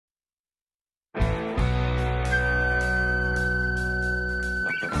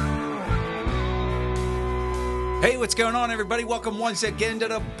Hey, what's going on, everybody? Welcome once again to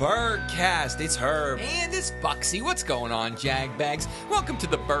the Birdcast. It's Herb. And it's Bucksy. What's going on, Jagbags? Welcome to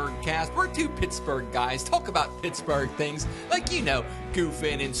the Birdcast. We're two Pittsburgh guys. Talk about Pittsburgh things like, you know,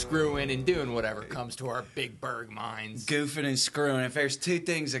 goofing and screwing and doing whatever comes to our big Berg minds. Goofing and screwing. If there's two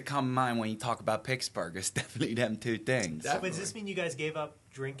things that come to mind when you talk about Pittsburgh, it's definitely them two things. But does this mean you guys gave up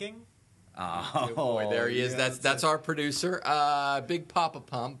drinking? Oh, boy, there he is. yeah, That's our producer, Big Papa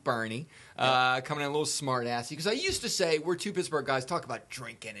Pump, Bernie, coming in a little smart-assy. Because I used to say we're two Pittsburgh guys talk about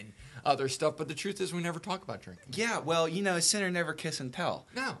drinking and other stuff, but the truth is we never talk about drinking. Yeah, well, you know, sinner never kiss and tell.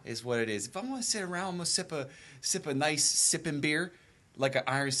 No. Is what it is. If I'm going to sit around, I'm going to sip a nice sipping beer like an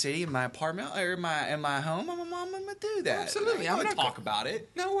Iron City in my apartment or in my home. I'm going to do that. Absolutely. I'm I'm going to not talk about it.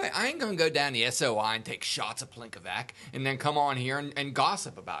 No way. I ain't going to go down the SOI and take shots of Plinkovac and then come on here and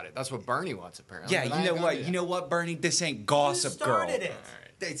gossip about it. That's what Bernie wants, apparently. Yeah, you know what? You know what, Bernie? This ain't gossip, Who girl. started it?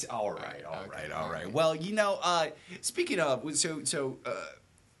 It's all right. Okay. Well, you know, speaking of,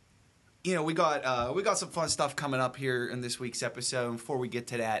 you know, we got some fun stuff coming up here in this week's episode. And before we get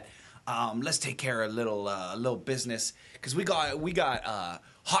to that, let's take care of a little business because we got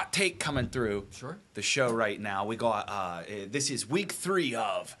hot take coming through. Sure. The show right now. We got this is week 3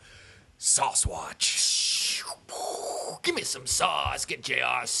 of Sauce Watch. Give me some sauce. Get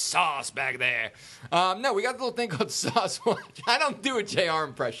JR sauce back there. No, we got a little thing called Sauce Watch. I don't do a JR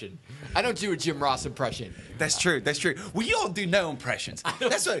impression. I don't do a Jim Ross impression. That's true. Well, you don't do no impressions.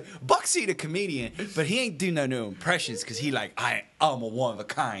 That's what Bucksy the comedian, but he ain't do no new impressions because he like I'm a one of a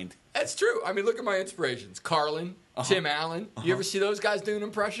kind. That's true. I mean, look at my inspirations. Carlin, Tim Allen. You ever see those guys doing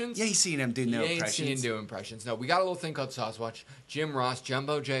impressions? You ain't seen him do no You ain't impressions. seen do impressions. No, we got a little thing called Sauce Watch. Jim Ross,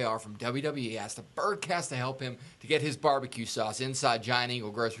 Jumbo JR from WWE asked the Birdcast to help him to get his barbecue sauce inside Giant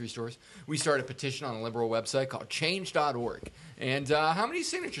Eagle grocery stores. We started a petition on a liberal website called change.org. And how many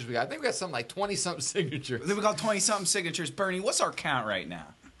signatures we got? I think we got something like 20-something signatures. Then we got 20-something signatures. Bernie, what's our count right now?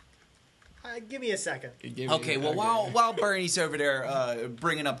 Give me a second. Okay, well, while Bernie's over there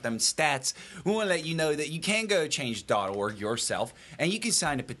bringing up them stats, we want to let you know that you can go to change.org yourself, and you can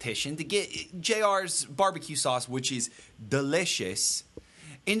sign a petition to get JR's barbecue sauce, which is delicious,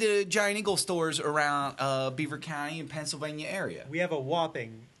 into Giant Eagle stores around Beaver County and Pennsylvania area. We have a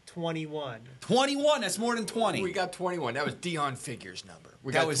whopping 21. 21, that's more than 20. We got 21. That was Dion Figures' number.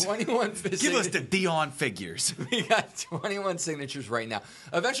 We That got was 21 Give us the Dion figures. We got 21 signatures right now.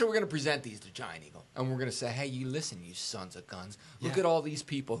 Eventually, we're going to present these to Giant Eagle, and we're going to say, hey, you listen, you sons of guns. Look at all these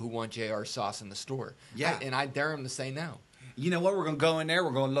people who want JR sauce in the store. Yeah. And I dare them to say no. You know what? We're going to go in there.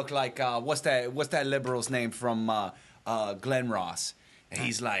 We're going to look like, what's that liberal's name from Glenn Ross? And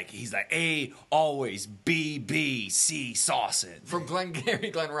he's like, A, always, B, B, C, saucing. From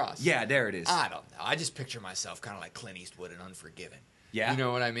Glengarry Glen Ross. Yeah, there it is. I don't know. I just picture myself kind of like Clint Eastwood in Unforgiven. Yeah? You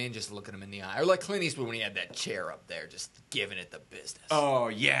know what I mean? Just looking him in the eye. Or like Clint Eastwood when he had that chair up there, just giving it the business. Oh,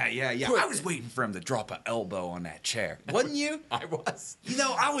 yeah. I was waiting for him to drop an elbow on that chair. Wasn't you? I was. You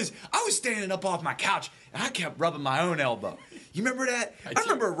know, I was standing up off my couch, and I kept rubbing my own elbow. You remember that? I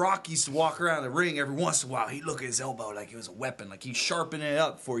remember Rock used to walk around the ring every once in a while. He'd look at his elbow like it was a weapon, like he's sharpening it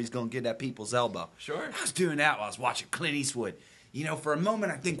up before he's going to get at people's elbow. Sure. I was doing that while I was watching Clint Eastwood. You know, for a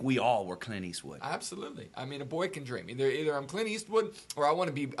moment, I think we all were Clint Eastwood. Absolutely. I mean, a boy can dream. Either I'm Clint Eastwood or I want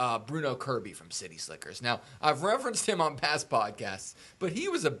to be Bruno Kirby from City Slickers. Now, I've referenced him on past podcasts, but he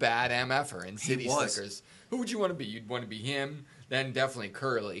was a bad MFer in City Slickers. Who would you want to be? You'd want to be him, then definitely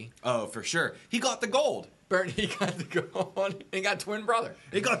Curly. Oh, for sure. He got the gold. Bernie got the gold. He got twin brother.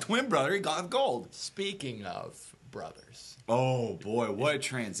 He got twin brother. He got gold. Speaking of brothers. Oh, boy. What a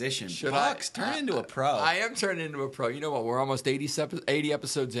transition. Should Bucks, turn into a pro. I am turning into a pro. You know what? We're almost 80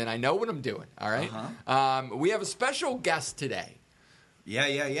 episodes in. I know what I'm doing, all right? We have a special guest today.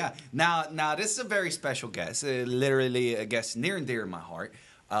 Yeah. Now, this is a very special guest. Literally a guest near and dear to my heart.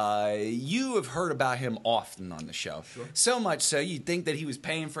 You have heard about him often on the show. Sure. So much so, you'd think that he was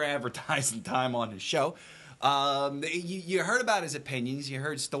paying for advertising time on his show. You heard about his opinions, you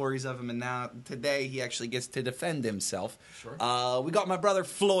heard stories of him, and now today he actually gets to defend himself. Sure. We got my brother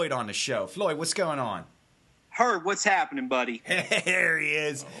Floyd on the show. Floyd, what's going on? Herb, what's happening, buddy? There he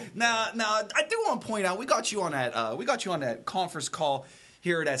is. Now, I do want to point out we got you on that conference call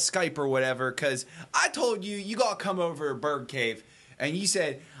here at that Skype or whatever, because I told you got to come over to Bird Cave, and you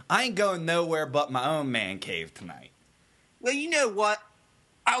said I ain't going nowhere but my own man cave tonight. Well, you know what?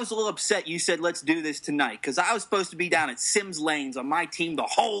 I was a little upset you said let's do this tonight because I was supposed to be down at Sims Lanes on my team, the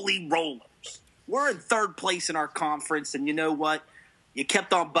Holy Rollers. We're in third place in our conference, and you know what? You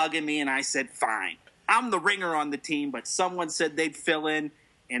kept on bugging me, and I said, fine. I'm the ringer on the team, but someone said they'd fill in,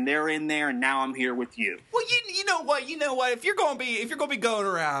 and they're in there, and now I'm here with you. Well, you know Well, you know what? If you're gonna be going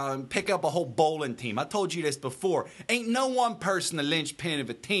around and pick up a whole bowling team, I told you this before. Ain't no one person the linchpin of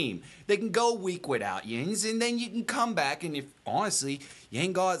a team. They can go a week without you, and then you can come back. And if honestly you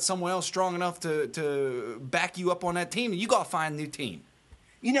ain't got someone else strong enough to back you up on that team, you gotta find a new team.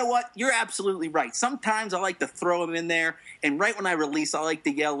 You know what? You're absolutely right. Sometimes I like to throw him in there, and right when I release, I like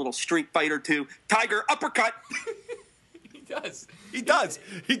to yell a little Street Fighter 2, Tiger uppercut. He does. He does.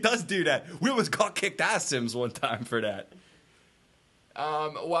 He does do that. We almost got kicked ass Sims one time for that.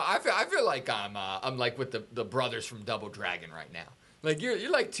 Well, I feel like I'm like with the brothers from Double Dragon right now. Like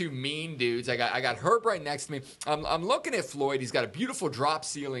you're like two mean dudes. I got Herb right next to me. I'm looking at Floyd. He's got a beautiful drop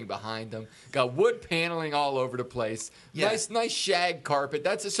ceiling behind him. Got wood paneling all over the place. Yeah. Nice shag carpet.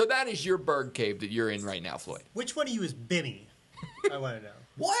 So that is your bird cave that you're in right now, Floyd. Which one of you is Bimmy? I want to know.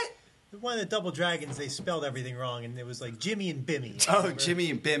 What? One of the Double Dragons, they spelled everything wrong, and it was like Jimmy and Bimmy. Oh, Remember? Jimmy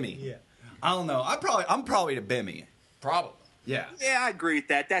and Bimmy. Yeah. I don't know. I'm probably the Bimmy. Probably. Yeah. Yeah, I agree with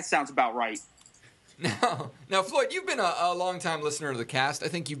that. That sounds about right. Now, Floyd, you've been a long-time listener to the cast. I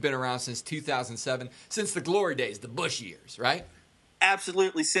think you've been around since 2007, since the glory days, the Bush years, right?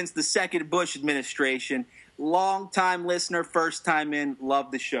 Absolutely. Since the second Bush administration, long-time listener, first time in,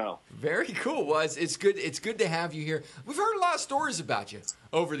 love the show. Very cool. Well, it's good. It's good to have you here. We've heard a lot of stories about you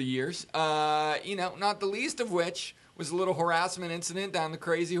over the years. Not the least of which was a little harassment incident down the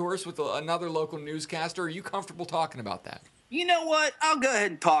Crazy Horse with another local newscaster. Are you comfortable talking about that? You know what? I'll go ahead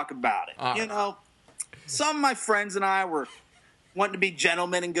and talk about it. All right. You know, some of my friends and I were wanting to be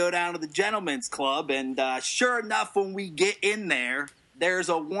gentlemen and go down to the gentlemen's club, and sure enough, when we get in there, there's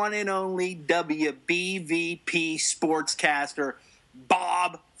a one and only WBVP sportscaster,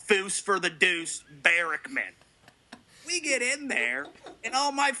 Bob Foose for the Deuce Barrickman. We get in there, and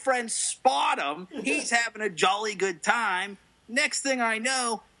all my friends spot him. He's having a jolly good time. Next thing I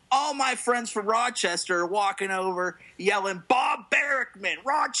know, all my friends from Rochester are walking over yelling, Bob Barrickman,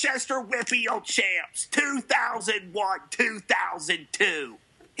 Rochester WPIAL champs, 2001, 2002.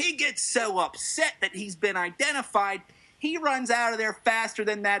 He gets so upset that he's been identified, he runs out of there faster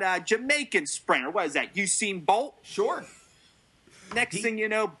than that Jamaican sprinter. What is that, Usain Bolt? Sure. Next thing you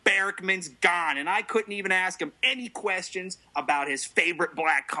know, Barrickman's gone, and I couldn't even ask him any questions about his favorite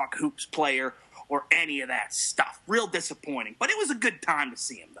Blackhawk Hoops player or any of that stuff. Real disappointing. But it was a good time to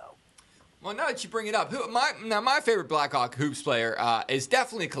see him, though. Well, now that you bring it up, my favorite Blackhawk Hoops player is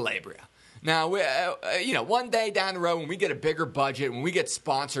definitely Calabria. Now, one day down the road when we get a bigger budget, when we get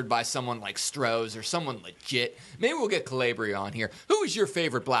sponsored by someone like Stroh's or someone legit, maybe we'll get Calabria on here. Who is your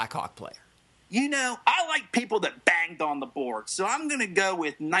favorite Blackhawk player? You know, I like people that banged on the board, so I'm going to go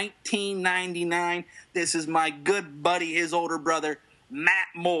with 1999. This is my good buddy, his older brother, Matt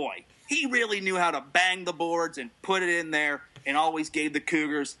Moy. He really knew how to bang the boards and put it in there and always gave the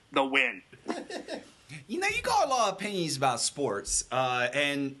Cougars the win. You know, you got a lot of opinions about sports,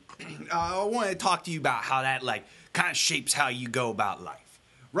 and I want to talk to you about how that, kind of shapes how you go about life,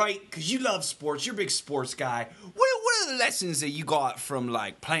 right? Because you love sports. You're a big sports guy. What are the lessons that you got from,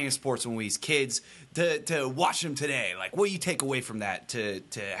 playing sports when we was kids to watch them today? What do you take away from that to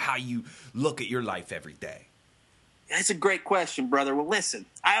how you look at your life every day? That's a great question, brother. Well, listen,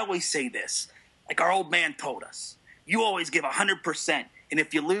 I always say this. Like our old man told us, you always give 100%, and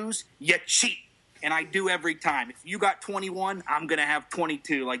if you lose, you cheat. And I do every time. If you got 21, I'm going to have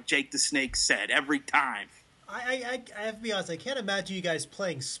 22, like Jake the Snake said, every time. I have to be honest, I can't imagine you guys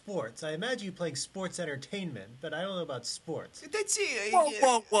playing sports. I imagine you playing sports entertainment, but I don't know about sports. That's it.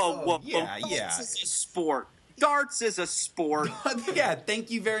 Whoa. Yeah. Darts is a sport. Darts is a sport. Yeah,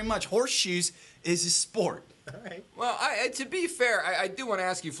 thank you very much. Horseshoes is a sport. All right. Well, to be fair, I do want to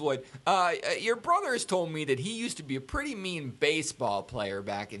ask you, Floyd. Your brother has told me that he used to be a pretty mean baseball player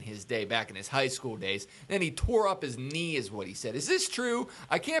back in his day, back in his high school days. Then he tore up his knee, is what he said. Is this true?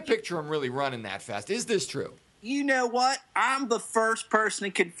 I can't picture him really running that fast. Is this true? You know what? I'm the first person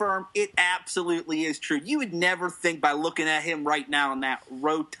to confirm it absolutely is true. You would never think by looking at him right now and that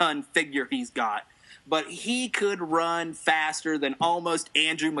rotund figure he's got. But he could run faster than almost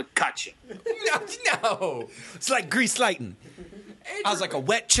Andrew McCutcheon. No. It's like grease lighting. I was like a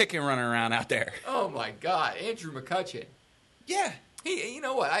wet chicken running around out there. Oh, my God. Andrew McCutcheon. Yeah. You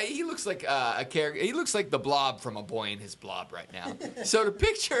know what? He looks like a character. He looks like the Blob from A Boy and His Blob right now. So to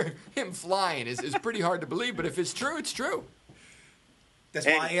picture him flying is pretty hard to believe, but if it's true, it's true. That's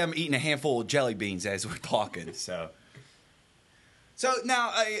why I am eating a handful of jelly beans as we're talking, So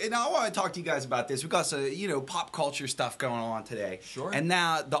now I want to talk to you guys about this. We've got some, pop culture stuff going on today. Sure. And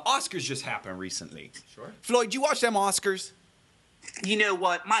now the Oscars just happened recently. Sure. Floyd, you watch them Oscars? You know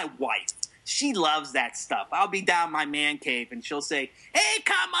what? My wife, she loves that stuff. I'll be down in my man cave and she'll say, hey,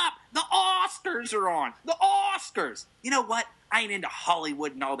 come up, the Oscars are on. The Oscars. You know what? I ain't into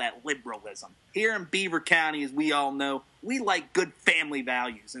Hollywood and all that liberalism. Here in Beaver County, as we all know, we like good family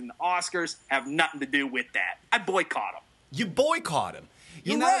values, and the Oscars have nothing to do with that. I boycott them. You boycott him.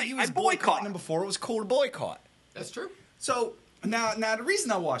 You You're know, right. you was I boycott boycotting him before it was cool to boycott. That's true. So now the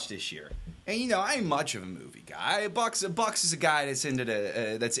reason I watched this year, and you know, I ain't much of a movie guy. Bucks is a guy that's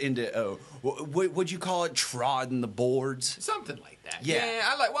into what'd you call it? Trodding the boards. Something like that. Yeah.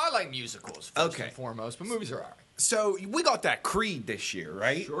 I like musicals first Okay. and foremost, but movies are all right. So we got that Creed this year,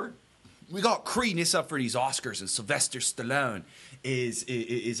 right? Sure. We got Creed, and it's up for these Oscars, and Sylvester Stallone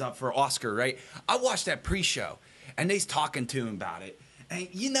is up for Oscar, right? I watched that pre-show, and they's talking to him about it. And,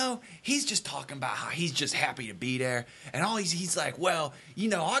 you know, he's just talking about how he's just happy to be there. And he's like, well, you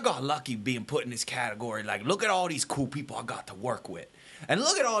know, I got lucky being put in this category. Like, look at all these cool people I got to work with. And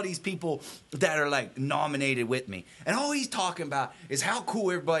look at all these people that are, like, nominated with me. And all he's talking about is how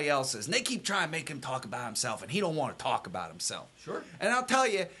cool everybody else is. And they keep trying to make him talk about himself, and he don't want to talk about himself. Sure. And I'll tell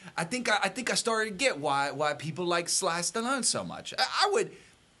you, I think I started to get why people like Sly Stallone so much. I would,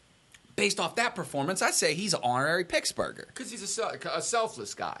 based off that performance, I'd say he's an honorary Pittsburgher. Because he's a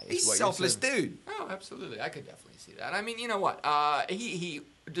selfless guy. is He's a what you're selfless saying. dude. Oh, absolutely. I could definitely see that. I mean, you know what? He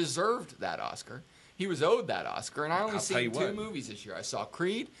deserved that Oscar. He was owed that Oscar, and I only I'll tell you seen two what. movies this year. I saw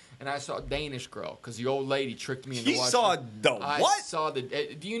Creed, and I saw Danish Girl, because the old lady tricked me into You watching. saw the I what? saw the.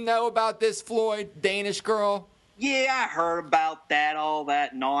 Do you know about this, Floyd? Danish Girl? Yeah, I heard about that, all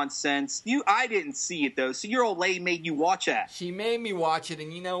that nonsense. I didn't see it, though, so your old lady made you watch that. She made me watch it,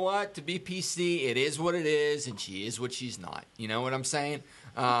 and you know what? To be PC, it is what it is, and she is what she's not. You know what I'm saying?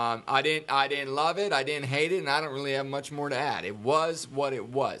 I didn't love it, I didn't hate it, and I don't really have much more to add. It was what it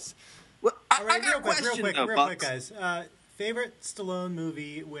was. Well, All right, I got a question, real though, quick, Bucks. guys. Favorite Stallone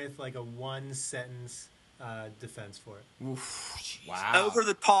movie with like a one sentence defense for it? Oof, jeez. Wow. Over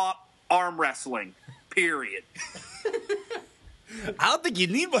the top arm wrestling, period. I don't think you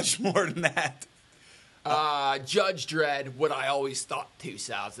need much more than that. Judge Dredd, what I always thought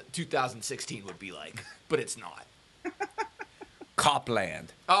 2016 would be like, but it's not.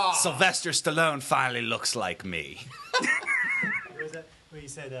 Copland. Oh. Sylvester Stallone finally looks like me. What was that? When you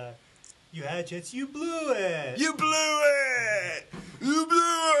said, "You had a chance, you blew it." You blew it! You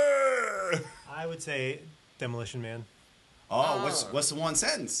blew it! I would say Demolition Man. Oh, what's the one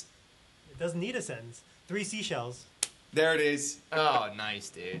sentence? It doesn't need a sentence. 3 seashells. There it is. Oh, nice,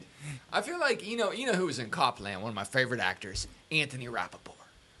 dude. I feel like, you know who was in Copland? One of my favorite actors, Anthony Rappaport.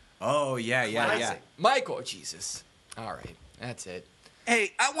 Oh, yeah. Classic. Michael, Jesus. All right, that's it.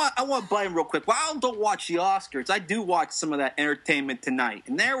 Hey, I want to blame real quick. While I don't watch the Oscars, I do watch some of that Entertainment Tonight.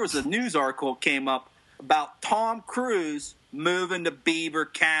 And there was a news article that came up about Tom Cruise moving to Beaver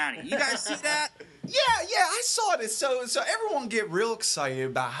County. You guys see that? Yeah, I saw this. So everyone get real excited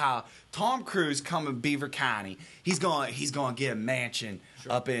about how Tom Cruise coming to Beaver County. He's going to get a mansion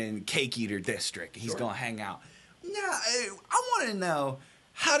up in Cake Eater District. He's going to hang out. Now, I want to know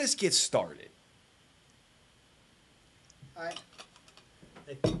how this gets started. I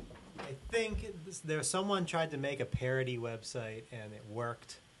think someone tried to make a parody website and it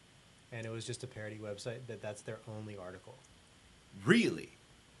worked, and it was just a parody website. That's their only article. Really?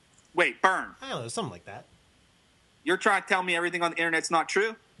 Wait, Burn. I don't know, something like that. You're trying to tell me everything on the internet's not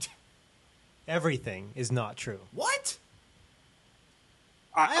true? Everything is not true. What?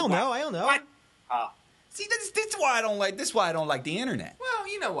 I don't know. What? See, that's why I don't like. This is why I don't like the internet. Well,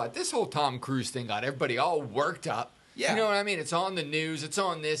 you know what? This whole Tom Cruise thing got everybody all worked up. Yeah. You know what I mean? It's on the news. It's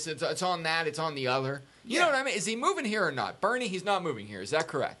on this. It's on that. It's on the other. You know what I mean? Is he moving here or not? Bernie, he's not moving here. Is that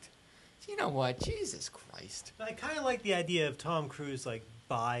correct? You know what? Jesus Christ. I kind of like the idea of Tom Cruise like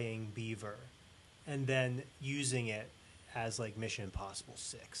buying Beaver, and then using it as like Mission Impossible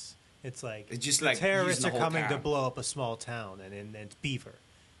 6. It's like It's just the like terrorists using are the whole coming to town. blow up a small town, and it's Beaver.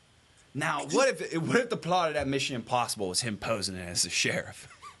 Now, what if the plot of that Mission Impossible was him posing as the sheriff?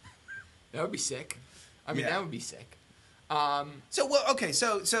 That would be sick. I mean, Yeah. that would be sick.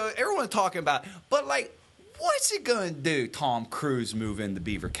 So everyone's talking about, but like, what's it gonna do? Tom Cruise move into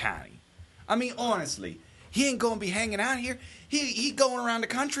Beaver County? I mean, honestly, he ain't gonna be hanging out here. He going around the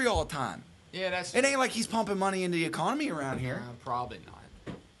country all the time. Yeah, that's. It ain't like he's pumping money into the economy around here. Probably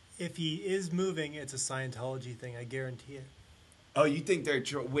not. If he is moving, it's a Scientology thing. I guarantee it. Oh, you think they're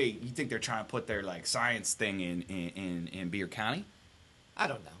you think they're trying to put their like science thing in Beaver County? I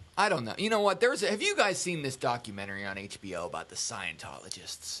don't know. You know what? Have you guys seen this documentary on HBO about the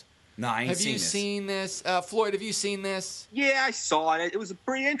Scientologists? No, I ain't Have seen you this. seen this? Floyd, have you seen this? Yeah, I saw it. It was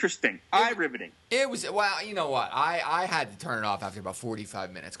pretty interesting. Eye-riveting. It was, well, you know what? I had to turn it off after about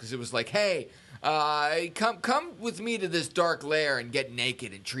 45 minutes because it was like, hey, Come with me to this dark lair and get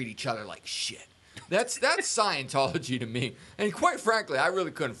naked and treat each other like shit. That's Scientology to me. And quite frankly, I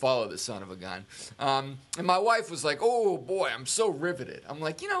really couldn't follow the son of a gun. And my wife was like, oh boy, I'm so riveted. I'm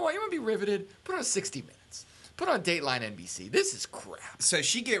like, you know what, you want to be riveted? Put on 60 Minutes. Put on Dateline NBC. This is crap. So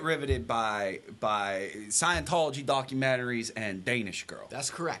she get riveted by Scientology documentaries and Danish Girl. That's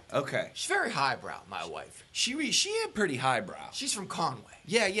correct. Okay. She's very highbrow, my wife. She had pretty highbrow. She's from Conway.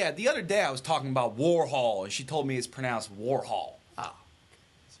 Yeah. The other day I was talking about Warhol, and she told me it's pronounced Warhol. Oh,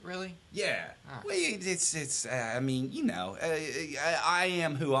 really? Yeah. Ah. Well, it's. I mean, you know, I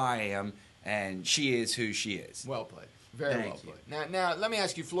am who I am, and she is who she is. Well played. Very Thank well you. played. Now, let me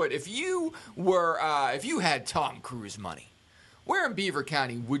ask you, Floyd. If you had Tom Cruise money, where in Beaver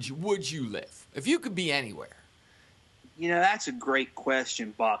County would you live? If you could be anywhere. You know, that's a great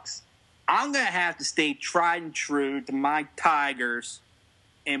question, Bucks. I'm going to have to stay tried and true to my Tigers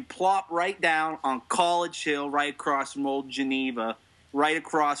and plop right down on College Hill, right across from Old Geneva, right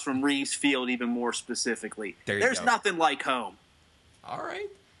across from Reeves Field, even more specifically. There's go. nothing like home. All right.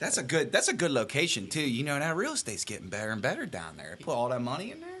 That's a good location too. You know, now real estate's getting better and better down there. Put all that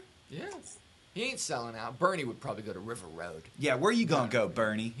money in there. Yeah. He ain't selling out. Bernie would probably go to River Road. Yeah, where you gonna go,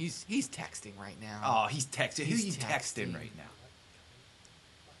 Bernie? He's texting right now. Oh, he's texting. Who He's you texting texting. right now?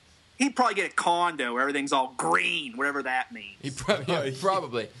 He'd probably get a condo where everything's all green, whatever that means. He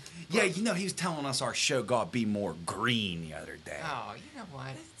probably. Yeah, you know, he was telling us our show got to be more green the other day. Oh, you know what?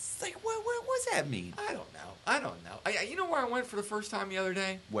 It's like, what's that mean? I don't know. You know where I went for the first time the other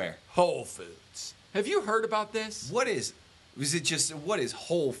day? Where? Whole Foods. Have you heard about this? What is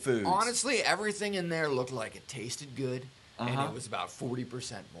Whole Foods? Honestly, everything in there looked like it tasted good, and it was about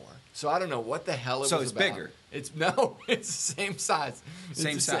 40% more. So I don't know what the hell it was So about. it's bigger? It's the same size.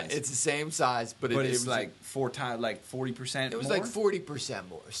 Size? It's the same size, but But it it's was like 4 times, like 40%. It was more? like 40%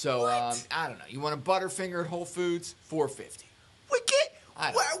 more. So I don't know. You want a Butterfinger at Whole Foods? $4.50.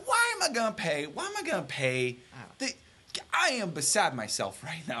 Why am I gonna pay? Why am I gonna pay? I am beside myself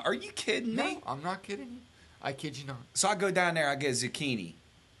right now. Are you kidding me? No, I'm not kidding you. I kid you not. So I go down there, I get zucchini.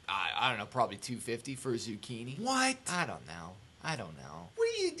 I don't know, probably $2.50 for a zucchini. What? I don't know. What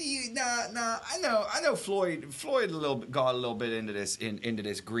do you? Nah. I know. Floyd got a little bit into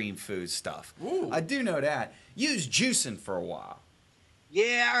this green food stuff. Ooh. I do know that. You was juicing for a while.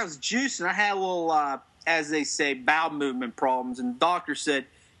 Yeah, I was juicing. I had a little, as they say, bowel movement problems. And the doctor said,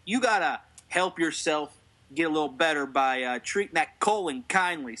 you got to help yourself get a little better by treating that colon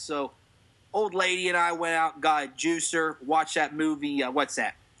kindly. So old lady and I went out and got a juicer, watched that movie, what's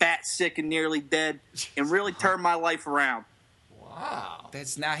that? Fat, Sick, and Nearly Dead, and really turned my life around. Wow.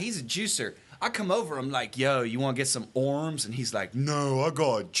 He's a juicer. I come over, I'm like, yo, you want to get some Orms? And he's like, no, I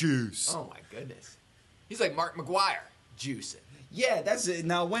got juice. Oh, my goodness. He's like Mark McGuire, juicing. Yeah, that's it.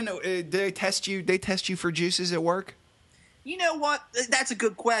 Now, when they test you? They test you for juices at work? You know what? That's a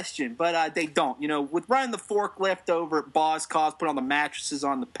good question, but they don't. You know, with running the forklift over at Boscov's, put on the mattresses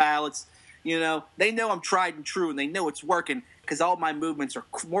on the pallets, you know, they know I'm tried and true, and they know it's working because all my movements are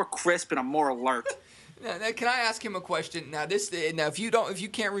more crisp and I'm more alert. Now, can I ask him a question? Now, if you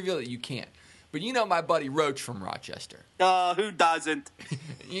can't reveal it, you can't. But you know my buddy Roach from Rochester. Who doesn't?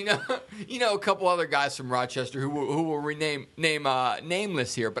 You know a couple other guys from Rochester who will rename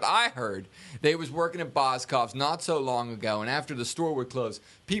nameless here. But I heard they was working at Boscov's not so long ago, and after the store would close,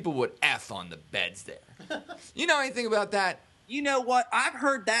 people would F on the beds there. You know anything about that? You know what? I've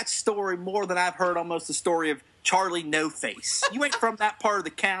heard that story more than I've heard almost the story of Charlie No Face. You ain't from that part of the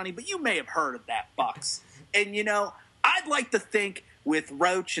county, but you may have heard of that, Bucks. And, you know, I'd like to think with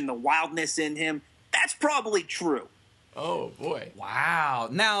Roach and the wildness in him, that's probably true. Oh, boy. Wow.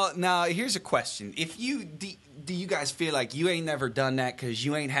 Now, here's a question. If you do you guys feel like you ain't never done that because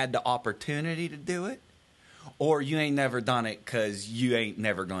you ain't had the opportunity to do it? Or you ain't never done it because you ain't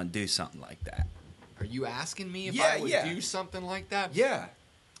never going to do something like that? Are you asking me if Yeah, I would yeah. do something like that? Yeah.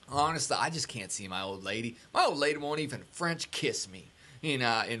 Honestly, I just can't see my old lady. My old lady won't even French kiss me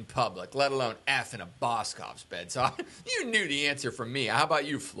in public, let alone F in a Boscov's bed. So you knew the answer from me. How about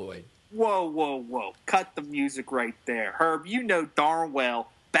you, Floyd? Whoa. Cut the music right there. Herb, you know darn well,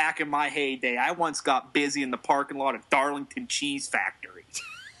 back in my heyday, I once got busy in the parking lot of Darlington Cheese Factory.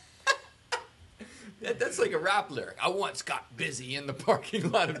 That's like a rap lyric. I once got busy in the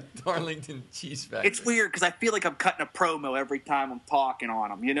parking lot of Darlington Cheese Factory. It's weird because I feel like I'm cutting a promo every time I'm talking on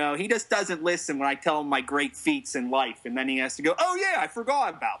him. You know, he just doesn't listen when I tell him my great feats in life, and then he has to go, "Oh yeah, I forgot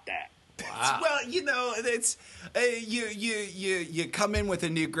about that." Wow. Well, you know, it's you come in with a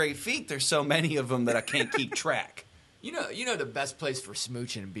new great feat. There's so many of them that I can't keep track. You know the best place for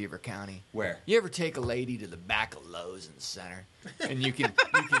smooching in Beaver County? Where? You ever take a lady to the back of Lowe's in the center, and you can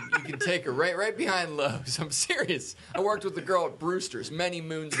take her right behind Lowe's. I'm serious. I worked with a girl at Brewster's many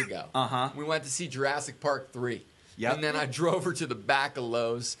moons ago. We went to see Jurassic Park 3. Yep. And then I drove her to the back of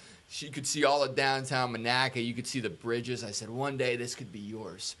Lowe's. She could see all of downtown Monaca. You could see the bridges. I said, one day this could be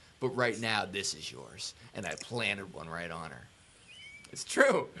yours, but right now this is yours. And I planted one right on her. It's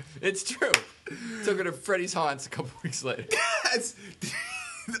true. It's true. Took her to Freddie's Haunts a couple weeks later.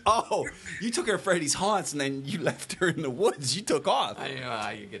 Oh, you took her to Freddie's Haunts and then you left her in the woods. You took off. I know how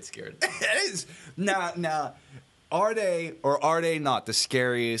you get scared. It is. Now, are they or are they not the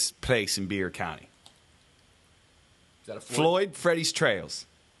scariest place in Beaver County? Is that a Floyd, Freddie's Trails.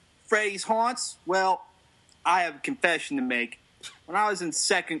 Freddie's Haunts? Well, I have a confession to make. When I was in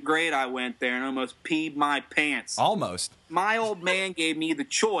second grade, I went there and almost peed my pants. Almost. My old man gave me the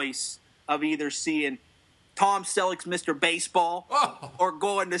choice of either seeing Tom Selleck's Mr. Baseball or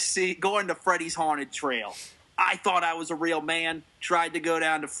going to Freddie's Haunted Trail. I thought I was a real man, tried to go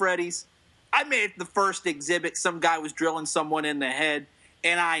down to Freddie's. I made it to the first exhibit. Some guy was drilling someone in the head,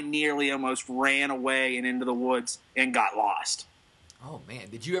 and I nearly almost ran away and into the woods and got lost. Oh, man.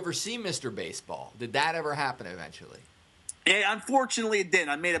 Did you ever see Mr. Baseball? Did that ever happen eventually? Yeah, unfortunately, it didn't.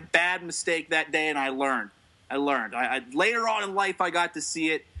 I made a bad mistake that day, and I learned. Later on in life, I got to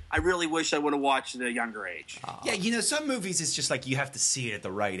see it. I really wish I would have watched it at a younger age. Yeah, some movies, it's just like you have to see it at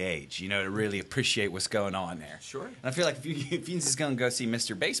the right age, to really appreciate what's going on there. Sure. And I feel like if you're just going to go see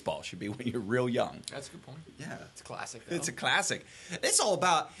Mr. Baseball, it should be when you're real young. That's a good point. Yeah. It's a classic, though. It's a classic. It's all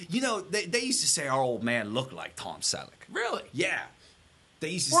about, they used to say our old man looked like Tom Selleck. Really? Yeah. They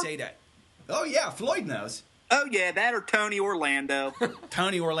used to say that. Oh, yeah, Floyd knows. Oh, yeah, that or Tony Orlando.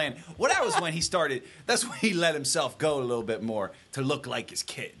 Tony Orlando. Well, that was when he started. That's when he let himself go a little bit more to look like his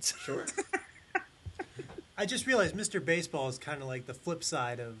kids. Sure. I just realized Mr. Baseball is kind of like the flip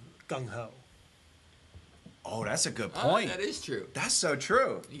side of Gung Ho. Oh, that's a good point. That is true. That's so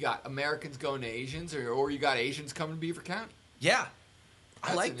true. You got Americans going to Asians, or you got Asians coming to Beaver County. Yeah.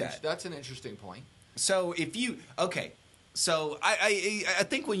 That's I like that. That's an interesting point. So if you so I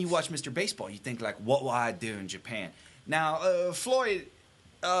think when you watch Mr. Baseball, you think like, what will I do in Japan? Now, Floyd,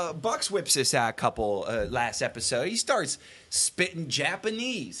 Bucks whips this out a couple last episode. He starts spitting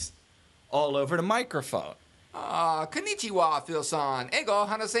Japanese all over the microphone. Konnichiwa, Phil-san. Ego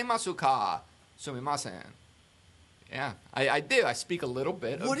hanasemasu ka? Sumimasen. Yeah, I do. I speak a little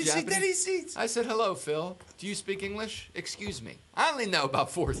bit of What is it Japanese. that he sees? I said, hello, Phil. Do you speak English? Excuse me. I only know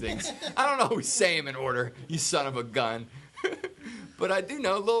about 4 things. I don't always say them in order, you son of a gun. But I do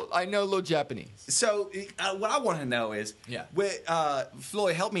know a little Japanese. So what I want to know is,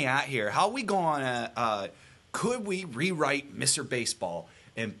 Floyd, help me out here. How are we going to, could we rewrite Mr. Baseball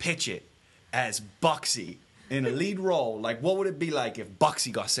and pitch it as Bucksy in a lead role? Like, what would it be like if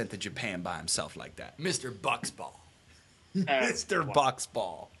Bucksy got sent to Japan by himself like that? Mr. Bucksball. Mr.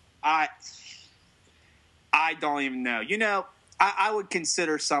 Bucksball. I don't even know. I would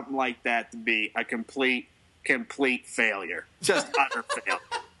consider something like that to be a complete failure. Just utter failure.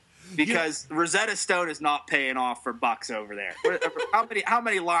 Because Rosetta Stone is not paying off for Bucks over there. How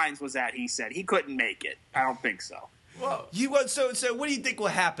many lines was that he said? He couldn't make it. I don't think so. Whoa. So what do you think will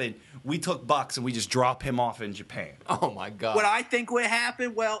happen? We took Bucks and we just drop him off in Japan. Oh, my God. What I think would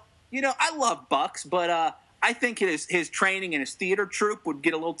happen, well, I love Bucks, but I think his training and his theater troupe would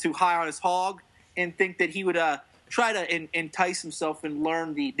get a little too high on his hog and think that he would try to entice himself and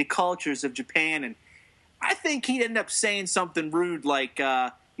learn the cultures of Japan. And I think he'd end up saying something rude like,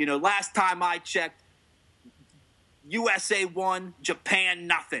 last time I checked, USA won, Japan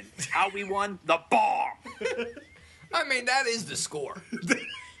nothing. How we won? The bomb. I mean, that is the score.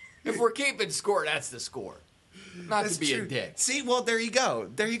 If we're keeping score, that's the score. Not That's to be true. a dick. See, well, there you go.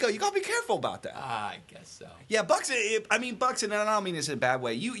 You got to be careful about that. I guess so. Yeah, Bucks, and I don't mean this in a bad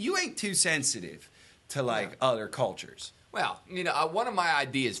way. You ain't too sensitive to, other cultures. Well, one of my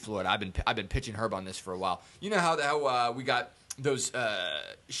ideas, Floyd, I've been pitching Herb on this for a while. You know how we got those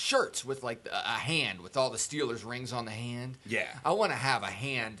shirts with a hand with all the Steelers rings on the hand? Yeah. I want to have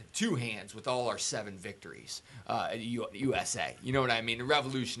two hands with all our 7 victories USA. You know what I mean? The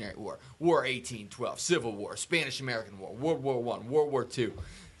Revolutionary War, War 1812, Civil War, Spanish-American War, World War I, World War II.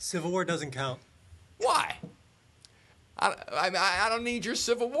 Civil War doesn't count. Why? I don't need your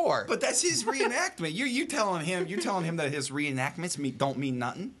Civil War. But that's his reenactment. You telling him that his reenactments don't mean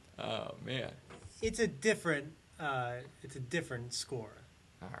nothing? Oh, man. It's a different score.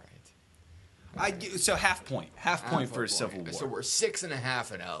 All right. So half point for Civil War. So we're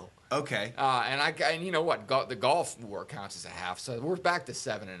 6.5-0 Okay. And you know what? The golf war counts as a half, so we're back to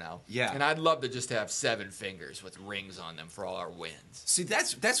 7-0. Yeah. And I'd love to just have 7 fingers with rings on them for all our wins. See,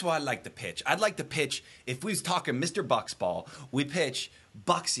 that's why I like to pitch. I'd like to pitch, if we was talking Mr. Bucksball, we pitch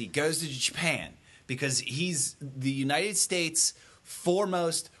Bucksy goes to Japan because he's the United States'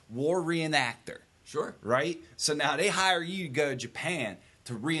 foremost war reenactor. Sure. Right? So now they hire you to go to Japan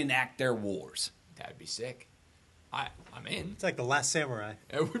to reenact their wars. That'd be sick. I'm in. It's like The Last Samurai.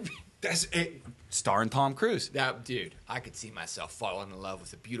 It would be. That's it. Starring Tom Cruise. That dude, I could see myself falling in love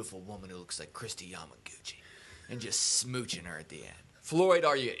with a beautiful woman who looks like Christy Yamaguchi, and just smooching her at the end. Floyd,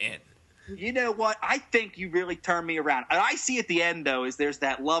 are you in? You know what? I think you really turned me around. And I see at the end though is there's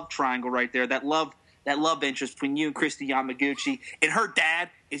that love triangle right there, that love interest between you and Christy Yamaguchi, and her dad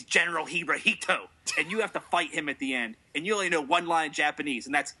is General Hirohito, and you have to fight him at the end, and you only know one line in Japanese,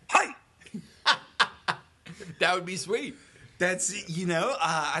 and that's "Hi." That would be sweet. That's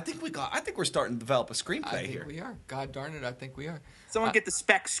I think we're starting to develop a screenplay I think here. we are. God darn it, I think we are. Someone get the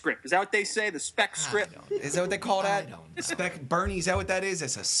spec script. Is that what they say? The spec script? Is that what they call that? I don't know. Spec Bernie, is that what that is?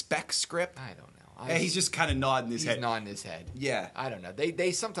 It's a spec script? I don't know. Yeah, he's just kind of nodding his He's head. nodding his head. Yeah. I don't know.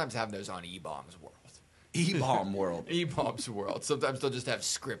 They sometimes have those on E-Bombs World. E-bomb world. E-Bombs World. Sometimes they'll just have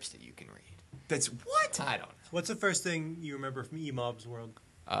scripts that you can read. That's what? I don't know. What's the first thing you remember from E-Mob's World?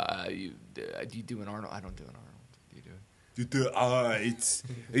 Do you do an Arnold? I don't do an Arnold. Do you do it?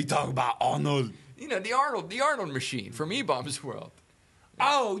 You talk about Arnold. You know, the Arnold machine from E-Bombs World.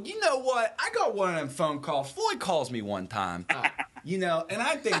 Oh, you know what? I got one of them phone calls. Floyd calls me one time. And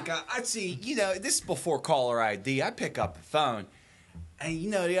I think I see. This is before caller ID. I pick up the phone,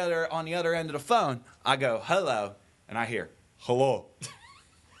 and on the other end of the phone, I go hello, and I hear hello,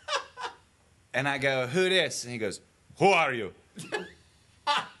 and I go who this? And he goes, who are you?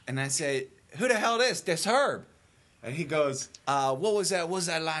 And I say, who the hell this? This Herb. And he goes, what was that? What was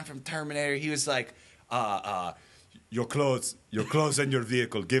that line from Terminator? He was like, your clothes and your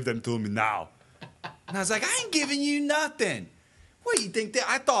vehicle, give them to me now. And I was like, I ain't giving you nothing. What do you think?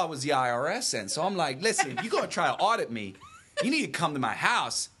 I thought it was the IRS, and so I'm like, listen, if you're gonna try to audit me, you need to come to my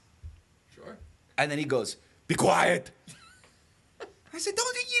house. Sure. And then he goes, be quiet. I said,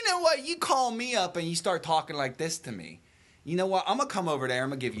 you know what? You call me up and you start talking like this to me. You know what? I'm gonna come over there. I'm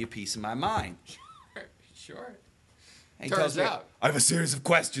gonna give you a piece of my mind. Sure. And he Turns tells me, out. I have a series of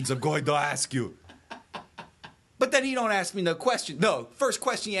questions I'm going to ask you. But then he don't ask me no question. No, first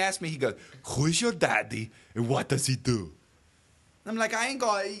question he asked me, he goes, who is your daddy and what does he do? I'm like, I ain't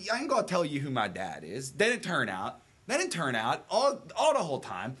gonna tell you who my dad is. Then it turned out, all the whole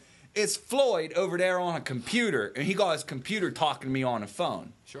time, it's Floyd over there on a computer, and he got his computer talking to me on the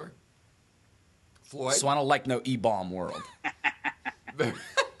phone. Sure. Floyd. So I don't like no E-bomb world.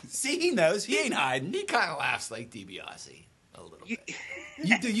 See, he knows. He ain't hiding. He kind of laughs like DiBiase a little bit.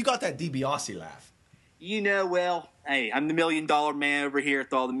 You do. You got that DiBiase laugh. Well, hey, I'm the $1 million man over here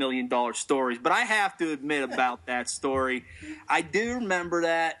with all the $1 million stories, but I have to admit about that story. I do remember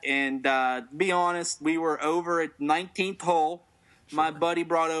that, and to be honest, we were over at 19th hole. Sure. My buddy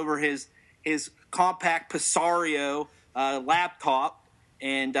brought over his compact Pisario laptop,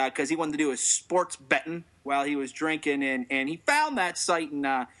 and because he wanted to do his sports betting while he was drinking, and he found that site,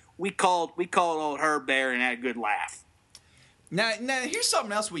 and we called old Herb there and had a good laugh. Now, here's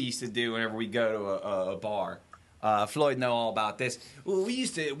something else we used to do whenever we go to a bar. Floyd know all about this.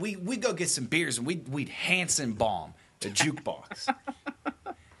 We'd go get some beers and we'd Hanson bomb the jukebox.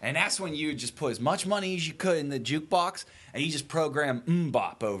 And that's when you would just put as much money as you could in the jukebox and you just program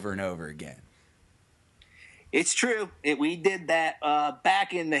MMMBop over and over again. It's true. We did that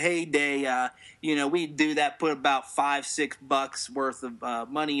back in the heyday. We'd do that, put about $5-6 worth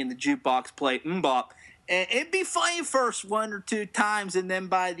of money in the jukebox, play MMMBop. And it'd be funny first 1 or 2 times, and then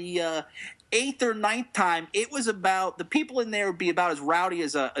by the 8th or 9th time, it was about the people in there would be about as rowdy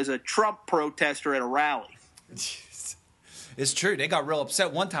as a Trump protester at a rally. It's true. They got real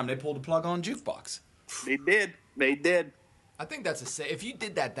upset one time. They pulled the plug on jukebox. They did. I think that's if you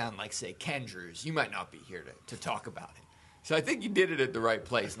did that down like say Kendrew's, you might not be here to talk about it. So I think you did it at the right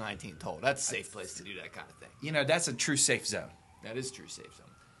place, 19th hole. That's a safe place to do that kind of thing. That's a true safe zone. That is true safe zone.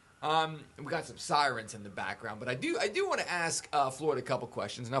 We got some sirens in the background, but I do want to ask Floyd a couple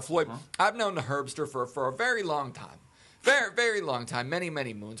questions. Now, Floyd, I've known the Herbster for a very long time. Very, very long time, many,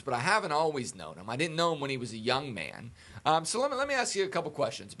 many moons, but I haven't always known him. I didn't know him when he was a young man. So let me ask you a couple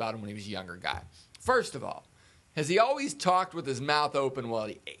questions about him when he was a younger guy. First of all, has he always talked with his mouth open while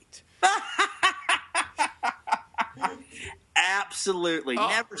he ate? Absolutely.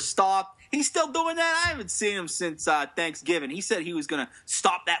 Never stopped. He's still doing that. I haven't seen him since Thanksgiving. He said he was going to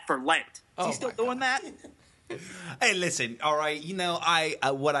stop that for Lent. Is he still doing that? Hey, listen, all right. You know,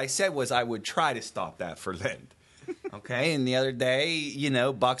 what I said was I would try to stop that for Lind. Okay, and the other day, you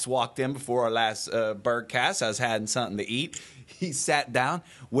know, Bucks walked in before our last Birdcast. I was having something to eat. He sat down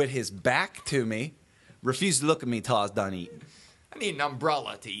with his back to me, refused to look at me till I was done eating. I need an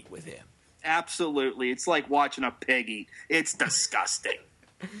umbrella to eat with him. Absolutely. It's like watching a pig eat. It's disgusting.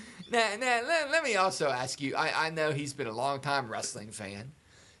 Now, let me also ask you. I know he's been a long-time wrestling fan.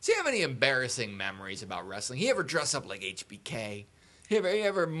 Does he have any embarrassing memories about wrestling? He ever dress up like HBK? He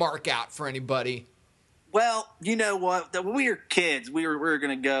ever mark out for anybody? Well, you know what? When we were kids, we were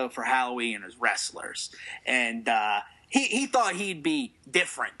going to go for Halloween as wrestlers. And he thought he'd be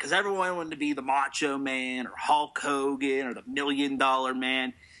different because everyone wanted to be the Macho Man or Hulk Hogan or the $1 Million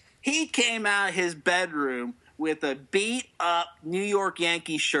Man. He came out of his bedroom with a beat-up New York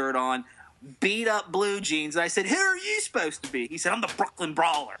Yankees shirt on, beat-up blue jeans. And I said, who are you supposed to be? He said, I'm the Brooklyn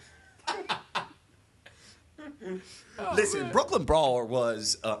Brawler. Listen, Brooklyn Brawler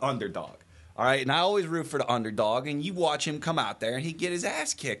was an underdog. All right, and I always root for the underdog, and you watch him come out there, and he'd get his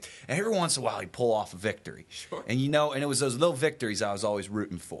ass kicked. And every once in a while, he'd pull off a victory. Sure. And, you know, and it was those little victories I was always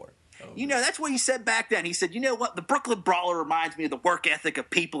rooting for. You know, that's what he said back then. He said, you know what? The Brooklyn Brawler reminds me of the work ethic of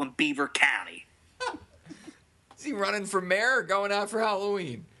people in Beaver County. Is he running for mayor or going out for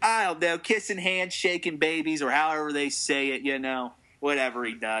Halloween? I don't know, kissing hands, shaking babies, or however they say it, you know, whatever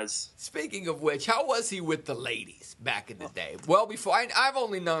he does. Speaking of which, how was he with the ladies back in the day? Well, before I've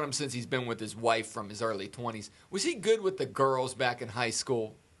only known him since he's been with his wife from his early 20s. Was he good with the girls back in high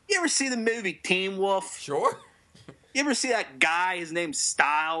school? You ever see the movie Teen Wolf? Sure. You ever see that guy? His name's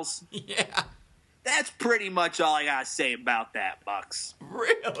Styles. Yeah. That's pretty much all I gotta say about that, Bucks.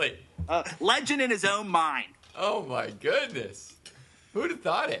 Really? Legend in his own mind. Oh, my goodness. Who'd have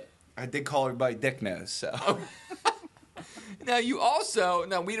thought it? I did call everybody Dick Nose, so. Now, you also,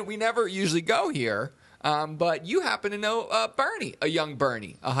 we never usually go here, but you happen to know Bernie, a young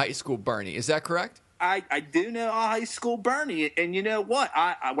Bernie, a high school Bernie. Is that correct? I do know a high school Bernie, and you know what?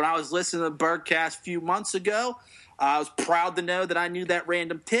 When I was listening to the Birdcast a few months ago, I was proud to know that I knew that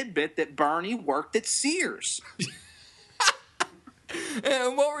random tidbit that Bernie worked at Sears.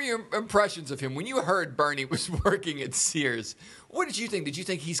 And what were your impressions of him when you heard Bernie was working at Sears? What did you think? Did you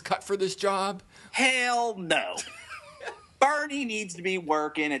think he's cut for this job? Hell no. Bernie needs to be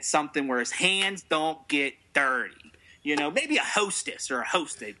working at something where his hands don't get dirty. You know, maybe a hostess or a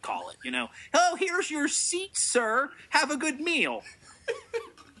host, they'd call it. You know, oh, here's your seat, sir. Have a good meal.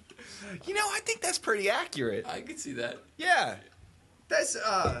 You know, I think that's pretty accurate. I could see that. Yeah. That's,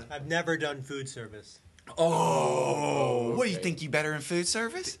 I've never done food service. Oh. What, do you okay. think you better in food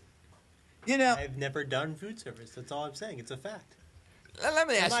service? You know, I've never done food service. That's all I'm saying. It's a fact. Let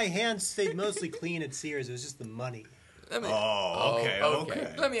me ask My you. hands stayed mostly clean at Sears. It was just the money.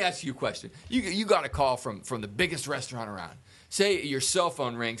 Okay. Let me ask you a question. You got a call from the biggest restaurant around. Say your cell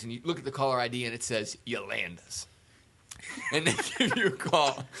phone rings and you look at the caller ID and it says Yolanda's. And they give you a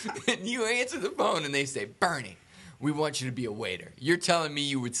call and you answer the phone and they say, Bernie, we want you to be a waiter. You're telling me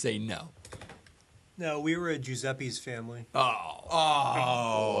you would say no. No, we were a Giuseppe's family.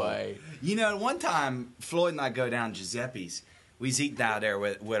 Oh, boy. You know, one time, Floyd and I go down Giuseppe's. We was eating out there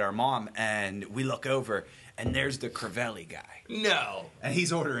with our mom, and we look over, and there's the Crivelli guy. No. And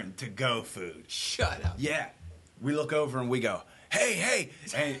he's ordering to-go food. Shut up. Yeah. We look over, and we go, hey.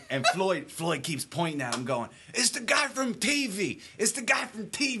 And Floyd keeps pointing at him, going, it's the guy from TV. It's the guy from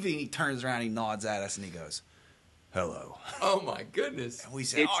TV. And he turns around, he nods at us, and he goes, hello. Oh, my goodness. And we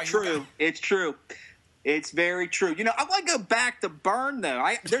said, it's oh, true. It's true. It's very true. You know, I want to go back to Byrne, though.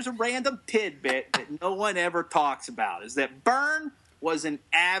 There's a random tidbit that no one ever talks about, is that Byrne was an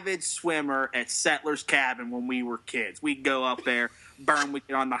avid swimmer at Settler's Cabin when we were kids. We'd go up there. Byrne would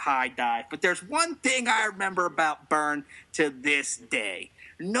get on the high dive. But there's one thing I remember about Byrne to this day.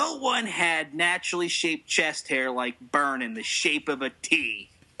 No one had naturally shaped chest hair like Byrne in the shape of a T.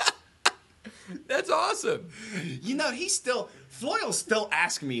 That's awesome. You know, Floyd will still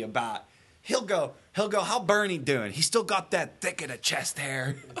ask me about, he'll go, how Bernie doing? He still got that thick of the chest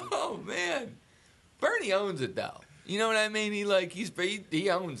hair. Oh, man. Bernie owns it, though. You know what I mean? He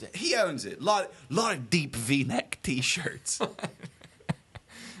owns it. He owns it. Lot of deep V-neck T-shirts.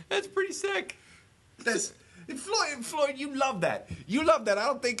 That's pretty sick. Floyd, you love that. You love that. I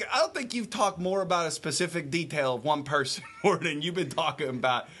don't think you've talked more about a specific detail of one person more than you've been talking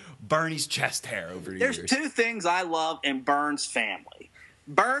about Bernie's chest hair over the years. There's two things I love in Byrne's family.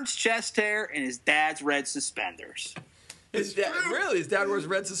 Byrne's chest hair and his dad's red suspenders. His dad wears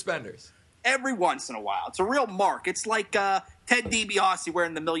red suspenders. every once in a while. It's a real mark. It's like Ted DiBiase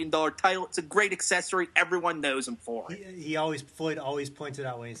wearing the $1 million title. It's a great accessory. Everyone knows him for it. Floyd always points it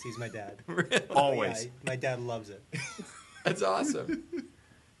out when he sees my dad. Really? Always. Yeah, my dad loves it. That's awesome.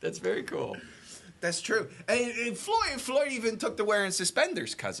 That's very cool. That's true. And Floyd even took to wearing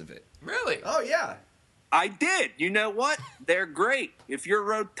suspenders because of it. Really? Oh, yeah. I did. You know what? They're great. If you're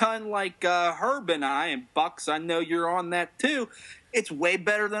rotund like Herb and I, and Bucks, I know you're on that too, it's way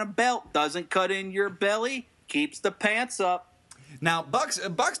better than a belt. Doesn't cut in your belly, keeps the pants up. Now, Bucks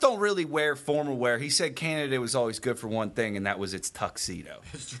don't really wear formal wear. He said Canada was always good for one thing, and that was its tuxedo,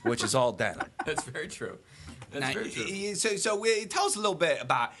 which is all denim. That's very true. That's Now, very true. So tell us a little bit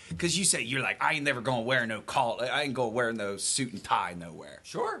about, because you say you're like, I ain't never going to wear no collar. I ain't going to wear no suit and tie nowhere.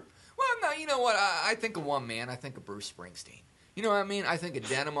 Sure. Well, no, you know what? I think of one man. I think of Bruce Springsteen. You know what I mean? I think of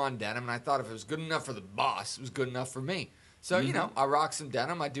denim on denim, and I thought if it was good enough for the boss, it was good enough for me. So, you know, I rock some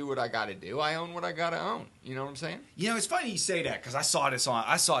denim. I do what I got to do. I own what I got to own. You know what I'm saying? You know, it's funny you say that because I saw this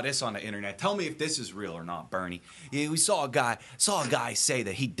on the internet. Tell me if this is real or not, Bernie. Yeah, we saw a guy say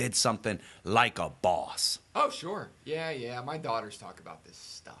that he did something like a boss. Oh, sure. Yeah. My daughters talk about this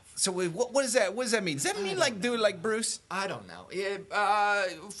stuff. So what is that? What does that mean? Does that mean like do it like Bruce? I don't know. Yeah,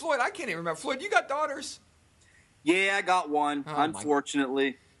 Floyd, I can't even remember. Floyd, you got daughters? Yeah, I got one, Oh, my-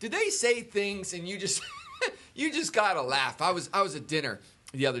 unfortunately. Did they say things and you just you just gotta laugh? I was at dinner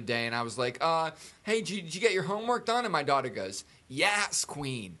the other day and I was like, hey, did you get your homework done? And my daughter goes, yes,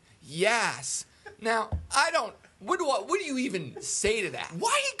 Queen, yes. Now I don't. What do you even say to that?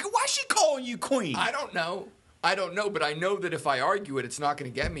 Why she calling you queen? I don't know, but I know that if I argue it, it's not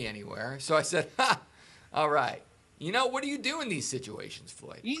going to get me anywhere. So I said, ha, all right. You know, what do you do in these situations,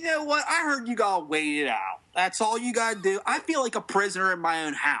 Floyd? You know what? I heard you gotta wait it out. That's all you gotta do. I feel like a prisoner in my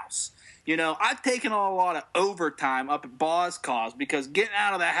own house. You know, I've taken on a lot of overtime up at Boss Cause because getting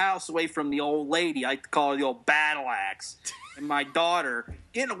out of the house away from the old lady, I like to call her the old battle axe, and my daughter,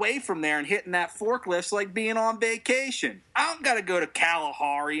 getting away from there and hitting that forklift's like being on vacation. I don't gotta go to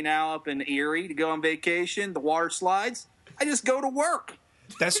Kalahari now up in Erie to go on vacation, the water slides. I just go to work.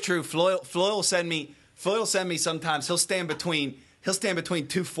 That's true. Floyd will send me sometimes. He'll stand between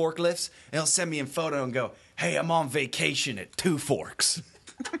two forklifts and he'll send me a photo and go, "Hey, I'm on vacation at Two Forks."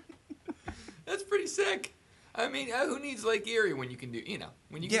 That's pretty sick. I mean, who needs Lake Erie when you can do,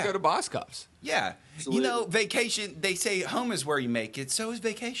 when you can Yeah. go to Boss Cups? Yeah. Absolutely. You know, vacation, they say home is where you make it, so is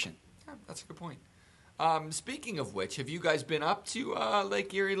vacation. Yeah, that's a good point. Speaking of which, have you guys been up to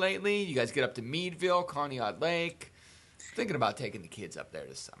Lake Erie lately? You guys get up to Meadville, Conneaut Lake? Thinking about taking the kids up there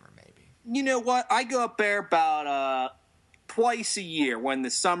this summer, maybe. You know what? I go up there about twice a year when the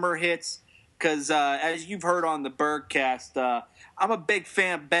summer hits because, as you've heard on the Birdcast, I'm a big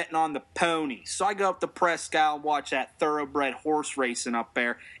fan of betting on the ponies. So I go up to Presque Isle and watch that thoroughbred horse racing up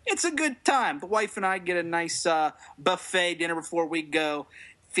there. It's a good time. The wife and I get a nice buffet dinner before we go.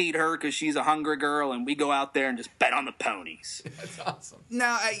 Feed her because she's a hungry girl, and we go out there and just bet on the ponies. That's awesome.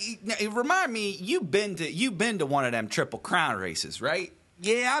 Now, remind me, you've been to one of them Triple Crown races, right?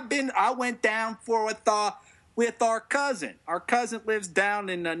 Yeah, I went down with our cousin. Our cousin lives down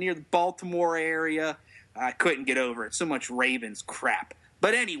in near the Baltimore area. I couldn't get over it. So much Ravens crap.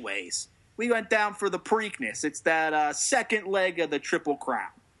 But anyways, we went down for the Preakness. It's that second leg of the Triple Crown.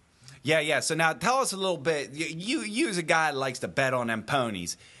 Yeah. So now tell us a little bit. You as a guy that likes to bet on them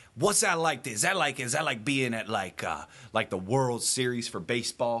ponies. What's that like? Is that like being at like the World Series for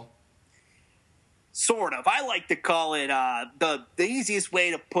baseball? Sort of. I like to call it the easiest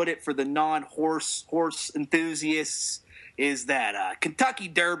way to put it for the non-horse enthusiasts is that Kentucky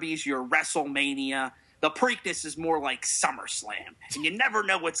Derby's your WrestleMania. The Preakness is more like SummerSlam, and you never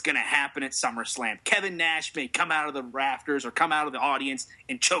know what's going to happen at SummerSlam. Kevin Nash may come out of the rafters or come out of the audience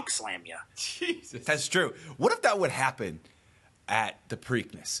and choke slam you. Jesus. That's true. What if that would happen at the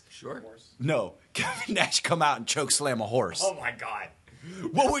Preakness? Sure. No, Kevin Nash come out and choke slam a horse. Oh, my God.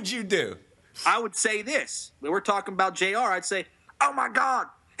 What would you do? I would say this. When we're talking about JR, I'd say, oh, my God,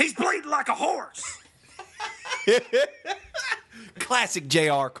 he's bleeding like a horse. Classic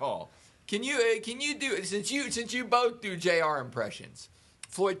JR call. Can you do, since you both do JR impressions,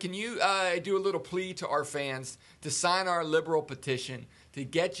 Floyd, can you do a little plea to our fans to sign our liberal petition to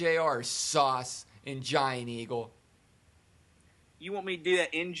get JR's sauce in Giant Eagle? You want me to do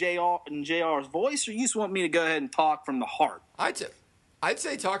that in JR's voice, or you just want me to go ahead and talk from the heart? I'd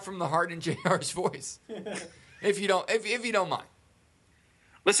say talk from the heart in JR's voice, if you don't mind.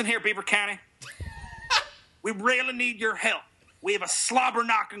 Listen here, Beaver County. We really need your help. We have a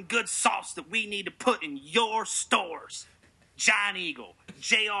slobber-knocking good sauce that we need to put in your stores. Giant Eagle,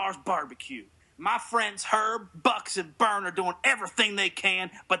 JR's Barbecue. My friends Herb, Bucks, and Byrne are doing everything they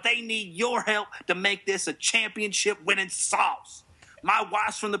can, but they need your help to make this a championship-winning sauce. My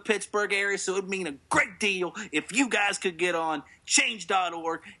wife's from the Pittsburgh area, so it would mean a great deal if you guys could get on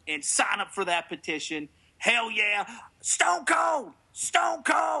change.org and sign up for that petition. Hell yeah. Stone Cold! Stone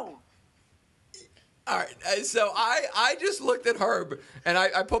Cold! All right, so I just looked at Herb and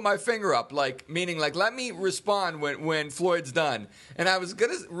I put my finger up, meaning let me respond when Floyd's done. And I was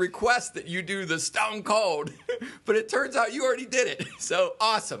gonna request that you do the Stone Cold, but it turns out you already did it. So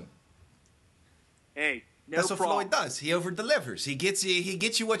awesome. Hey, no That's what problem. Floyd does. He over delivers. He gets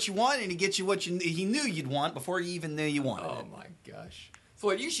you what you want, and he gets you what he knew you'd want before you even knew you wanted Oh it. my gosh,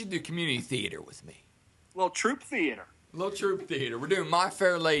 Floyd, you should do community theater with me. Little troop theater. Little troop theater. We're doing My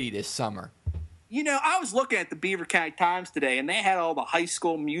Fair Lady this summer. You know, I was looking at the Beaver County Times today, and they had all the high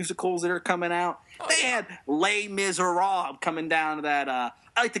school musicals that are coming out. They had Les Miserables coming down to that, I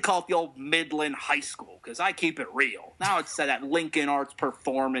like to call it the old Midland High School, because I keep it real. Now it's at that Lincoln Arts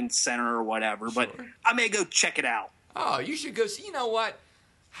Performance Center or whatever, but I may go check it out. Oh, you should go see. You know what?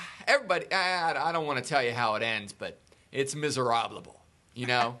 Everybody, I don't want to tell you how it ends, but it's miserable. You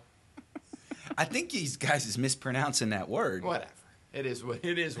know? I think these guys is mispronouncing that word. Whatever. It is what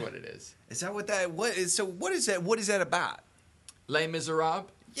it is. Is that what that? What is? So what is that? What is that about? Les Miserables?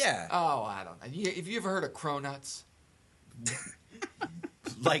 Yeah, Oh, I don't know. Have you ever heard of Cronuts?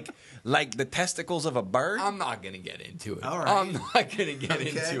 like the testicles of a bird. I'm not going to get into it. All right. I'm not going to get Okay.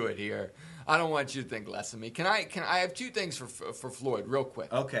 into it here. I don't want you to think less of me. I have two things for Floyd real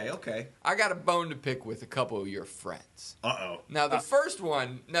quick. Okay. I got a bone to pick with a couple of your friends. Uh-oh. Now, the first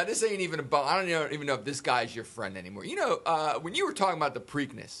one, this ain't even a bone. I don't even know if this guy's your friend anymore. You know, when you were talking about the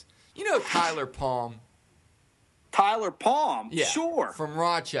Preakness, you know Tyler Palm? Tyler Palm? Yeah, Sure. from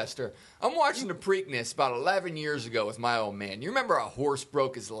Rochester. I'm watching the Preakness about 11 years ago with my old man. You remember a horse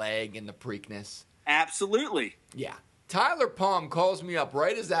broke his leg in the Preakness? Absolutely. Yeah. Tyler Palm calls me up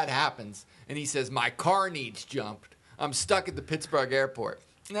right as that happens, and he says, my car needs jumped. I'm stuck at the Pittsburgh airport.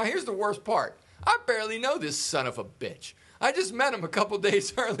 Now, here's the worst part. I barely know this son of a bitch. I just met him a couple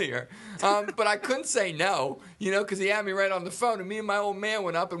days earlier, but I couldn't say no, because he had me right on the phone, and me and my old man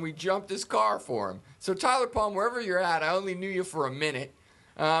went up, and we jumped his car for him. So, Tyler Palm, wherever you're at, I only knew you for a minute,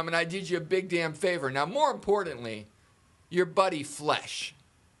 and I did you a big damn favor. Now, more importantly, your buddy Flesh.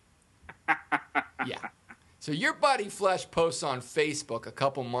 Yeah. So your buddy Flesh posts on Facebook a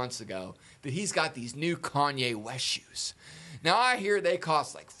couple months ago that he's got these new Kanye West shoes. Now I hear they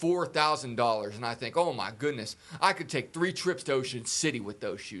cost like $4,000, and I think, oh my goodness, I could take 3 trips to Ocean City with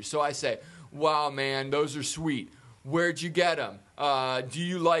those shoes. So I say, wow, man, those are sweet. Where'd you get them? Do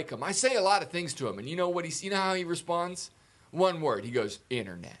you like them? I say a lot of things to him, and you know how he responds? One word. He goes,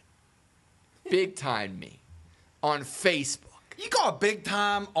 internet. Big time me. On Facebook. You got big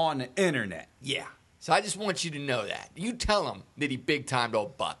time on the internet. Yeah. So I just want you to know that. You tell him that he big timed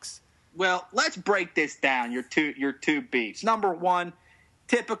old Bucks. Well, let's break this down. Your two beats. Number one,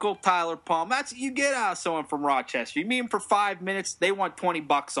 typical Tyler Palm. That's you get out of someone from Rochester. You meet him for 5 minutes, they want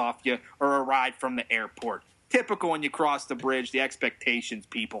 $20 off you or a ride from the airport. Typical when you cross the bridge, the expectations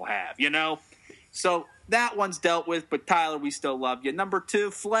people have, So that one's dealt with, but Tyler, we still love you. Number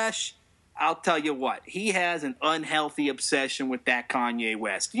two, Flesh. I'll tell you what, he has an unhealthy obsession with that Kanye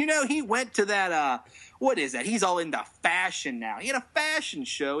West. He went to that, what is that? He's all into fashion now. He had a fashion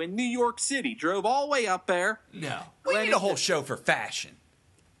show in New York City, drove all the way up there. No. We need a whole show for fashion.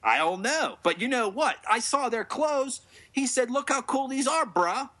 I don't know. But you know what? I saw their clothes. He said, look how cool these are,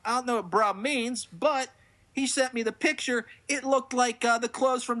 bruh. I don't know what bruh means, but he sent me the picture. It looked like the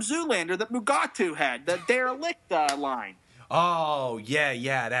clothes from Zoolander that Mugatu had, the derelict line. Oh,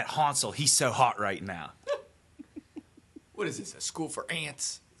 yeah, that Hansel, he's so hot right now. What is this, a school for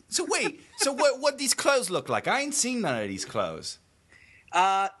ants? So wait, what these clothes look like? I ain't seen none of these clothes.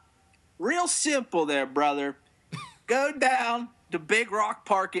 Real simple there, brother. Go down to Big Rock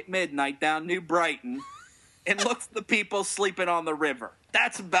Park at midnight down New Brighton and look for the people sleeping on the river.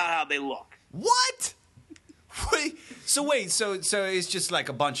 That's about how they look. What? So it's just like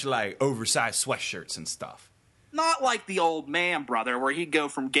a bunch of like oversized sweatshirts and stuff. Not like the old man, brother, where he'd go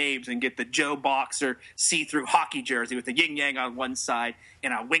from Gabe's and get the Joe Boxer see-through hockey jersey with the yin-yang on one side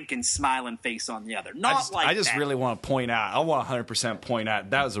and a winking, smiling face on the other. I just that. really want to point out. I want 100% point out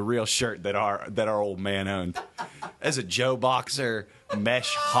that was a real shirt that our old man owned. As a Joe Boxer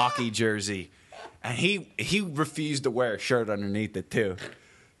mesh hockey jersey, and he refused to wear a shirt underneath it too.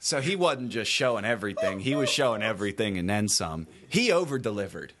 So he wasn't just showing everything; he was showing everything and then some. He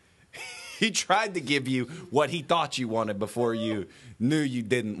over-delivered. He tried to give you what he thought you wanted before you knew you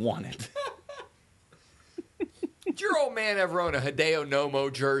didn't want it. Did your old man ever own a Hideo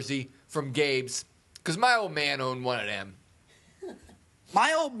Nomo jersey from Gabe's, because my old man owned one of them.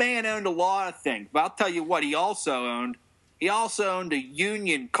 My old man owned a lot of things, but I'll tell you what he also owned. He also owned a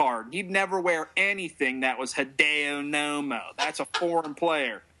Union card. He'd never wear anything that was Hideo Nomo. That's a foreign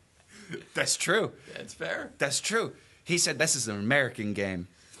player. That's true. That's fair. That's true. He said this is an American game.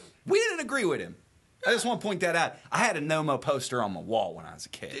 We didn't agree with him. I just want to point that out. I had a Nomo poster on my wall when I was a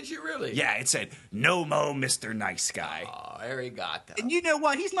kid. Did you really? Yeah, it said, Nomo, Mr. Nice Guy. Oh, there he got that. And you know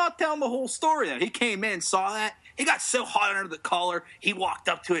what? He's not telling the whole story, though. He came in, saw that. He got so hot under the collar, he walked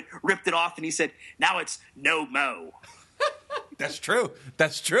up to it, ripped it off, and he said, now it's No Mo. That's true.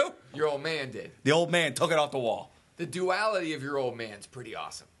 That's true. Your old man did. The old man took it off the wall. The duality of your old man's pretty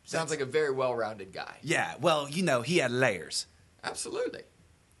awesome. Sounds like a very well-rounded guy. Yeah, well, you know, he had layers. Absolutely.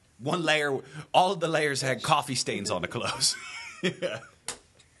 One layer, all of the layers had coffee stains on the clothes. Yeah.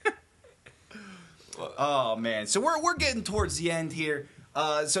 Oh man, so we're getting towards the end here.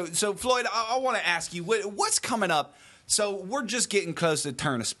 So Floyd, I want to ask you what's coming up. So we're just getting close to the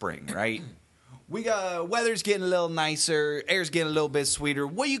turn of spring, right? We got weather's getting a little nicer, air's getting a little bit sweeter.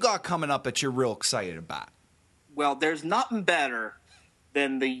 What you got coming up that you're real excited about? Well, there's nothing better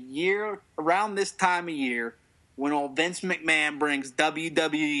than the year around this time of year when old Vince McMahon brings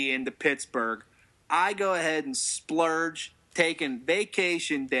WWE into Pittsburgh. I go ahead and splurge, taking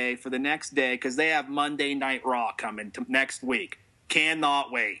vacation day for the next day because they have Monday Night Raw coming to next week.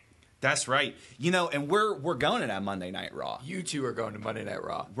 Cannot wait. That's right. You know, and we're going to that Monday Night Raw. You two are going to Monday Night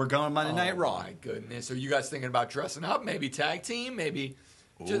Raw. We're going Monday Night Raw. Oh, my goodness. Are you guys thinking about dressing up? Maybe tag team? Maybe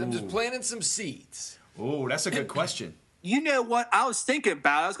I'm just planting some seeds. Oh, that's a good question. You know what? I was thinking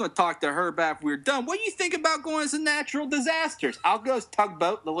about it. I was going to talk to her after we were done. What do you think about going as a natural disasters? I'll go as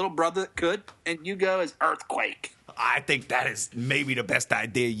Tugboat, the little brother that could, and you go as Earthquake. I think that is maybe the best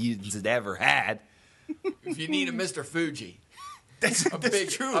idea you've ever had. If you need a Mr. Fuji. That's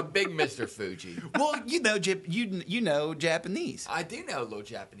true. A big Mr. Fuji. Well, you know, you know Japanese. I do know a little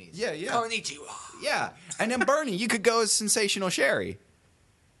Japanese. Yeah, yeah. Konnichiwa. Yeah, and then Bernie, you could go as Sensational Sherry.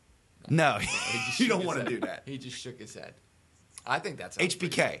 No, He just you shook don't his want to head. do that. He just shook his head. I think that's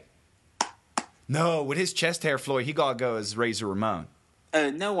HBK. No, with his chest hair, Floyd, he gotta go as Razor Ramon.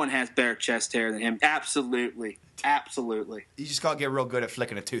 No one has better chest hair than him. Absolutely. Absolutely. You just gotta get real good at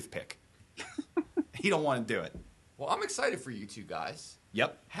flicking a toothpick. He don't want to do it. Well, I'm excited for you two guys.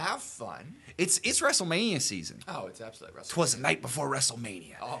 Yep. Have fun. It's WrestleMania season. Oh, it's absolutely WrestleMania. 'Twas the night before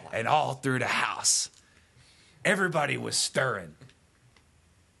WrestleMania, Oh, my and all through the house, everybody was stirring.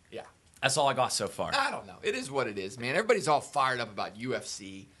 Yeah. That's all I got so far. I don't know. It is what it is, man. Everybody's all fired up about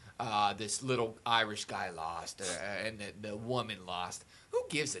UFC. This little Irish guy lost, and the woman lost. Who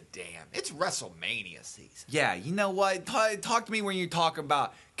gives a damn? It's WrestleMania season. Yeah, you know what? Talk to me when you talk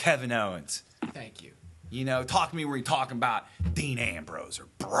about Kevin Owens. Thank you. You know, talk to me when you're talking about Dean Ambrose or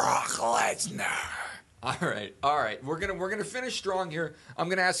Brock Lesnar. All right. We're gonna finish strong here. I'm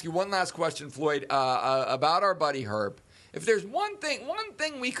gonna ask you one last question, Floyd, about our buddy Herb. If there's one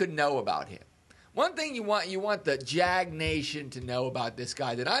thing we could know about him, one thing you want the Jag Nation to know about this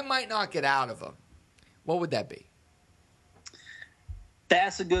guy that I might not get out of him, what would that be?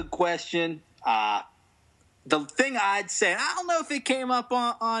 That's a good question. The thing I'd say, I don't know if it came up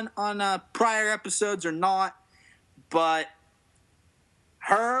on prior episodes or not, but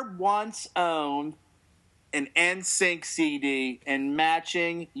Herb once owned an NSYNC CD and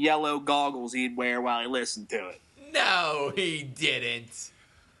matching yellow goggles he'd wear while he listened to it. No, he didn't.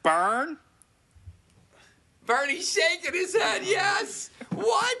 Burn? Bernie's shaking his head. Yes.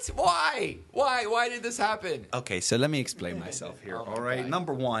 What? Why? Why did this happen? Okay, so let me explain myself here. Oh, my all right, God.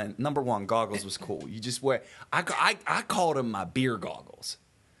 number one, goggles was cool. You just wear. I called them my beer goggles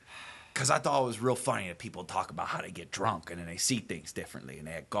because I thought it was real funny that people talk about how they get drunk and then they see things differently and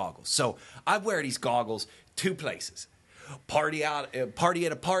they had goggles. So I wear these goggles two places: party at a party,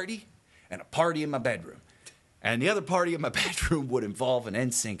 and a party in my bedroom. And the other party in my bedroom would involve an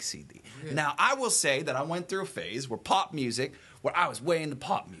NSYNC CD. Really? Now, I will say that I went through a phase where I was way into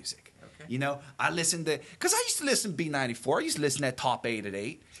pop music. Okay. You know, I listened to, because I used to listen to B94. I used to listen to that Top 8 at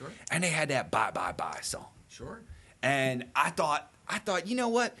 8. Sure. And they had that Bye Bye Bye song. Sure. And I thought, you know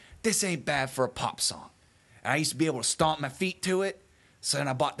what? This ain't bad for a pop song. And I used to be able to stomp my feet to it. So then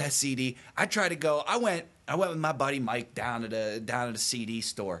I bought that CD. I went with my buddy Mike down to the CD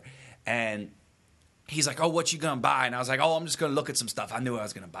store. And he's like, oh, what you going to buy? And I was like, oh, I'm just going to look at some stuff I knew I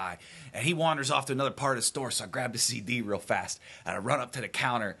was going to buy. And he wanders off to another part of the store, so I grabbed the CD real fast. And I run up to the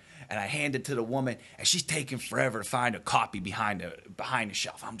counter, and I hand it to the woman, and she's taking forever to find a copy behind the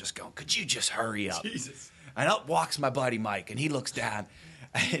shelf. I'm just going, could you just hurry up? Jesus. And up walks my buddy Mike, and he looks down,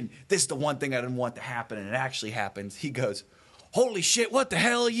 and this is the one thing I didn't want to happen, and it actually happens. He goes, holy shit, what the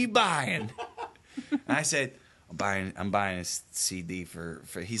hell are you buying? And I said, I'm buying a CD for.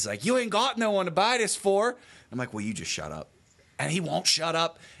 He's like, you ain't got no one to buy this for. I'm like, well, you just shut up. And he won't shut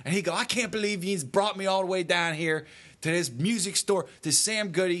up. And he go, I can't believe he's brought me all the way down here to this music store, to Sam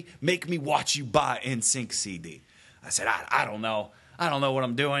Goody, make me watch you buy NSYNC CD. I said, I don't know. I don't know what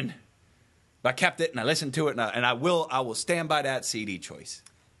I'm doing. But I kept it and I listened to it and I will stand by that CD choice.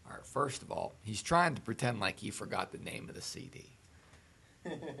 All right, first of all, he's trying to pretend like he forgot the name of the CD.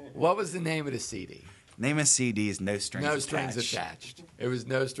 What was the name of the CD? Name of CD is No Strings Attached. No Strings Attached. It was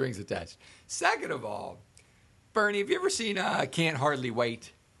No Strings Attached. Second of all, Bernie, have you ever seen Can't Hardly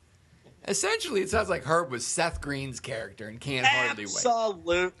Wait? Essentially, it sounds like Herb was Seth Green's character in Can't Hardly Wait.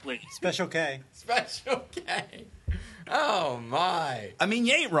 Absolutely. Special K. Special K. Oh, my. I mean,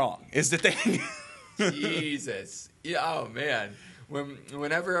 you ain't wrong, is the thing. Jesus. Yeah, oh, man.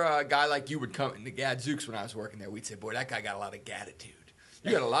 Whenever a guy like you would come into Gadzooks when I was working there, we'd say, boy, that guy got a lot of gatitude.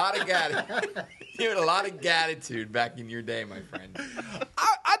 You had a lot of you had a lot of gratitude back in your day, my friend.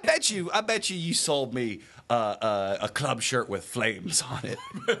 I bet you sold me a club shirt with flames on it.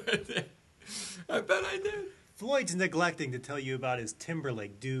 I bet I did. Floyd's neglecting to tell you about his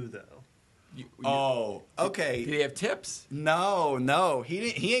Timberlake do, though. Oh, Did okay. he have tips? No,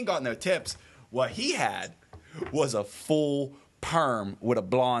 he ain't got no tips. What he had was a full perm with a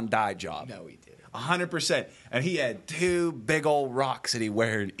blonde dye job. No, he didn't. 100%. And he had 2 big old rocks that he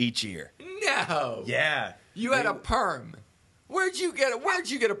wore each ear. No. Yeah. You had a perm. Where'd you get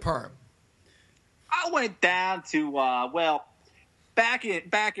a perm? I went down to back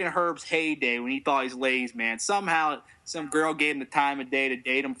in Herb's heyday when he thought he was ladies man. Somehow some girl gave him the time of day to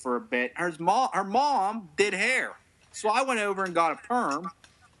date him for a bit. Her mom did hair, so I went over and got a perm.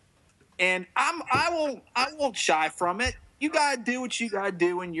 And I won't shy from it. You gotta do what you gotta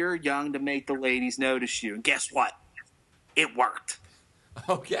do when you're young to make the ladies notice you. And guess what? It worked.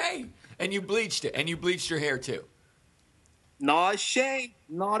 Okay. And you bleached it. And you bleached your hair too. Not ashamed.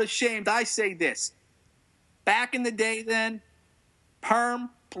 Not ashamed. I say this. Back in the day then,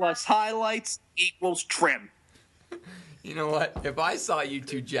 perm plus highlights equals trim. You know what? If I saw you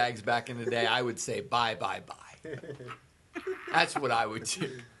two Jags back in the day, I would say bye, bye, bye. That's what I would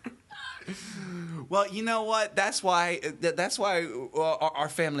do. Well, you know what? That's why our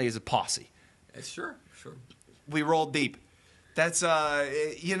family is a posse. Sure. We roll deep. That's I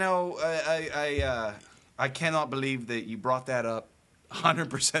cannot believe that you brought that up.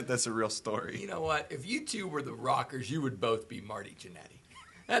 100% that's a real story. You know what? If you two were the Rockers, you would both be Marty Jannetty.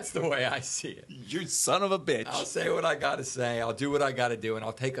 That's the way I see it. You son of a bitch. I'll say what I got to say. I'll do what I got to do, and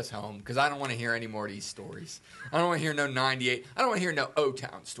I'll take us home because I don't want to hear any more of these stories. I don't want to hear no 98. I don't want to hear no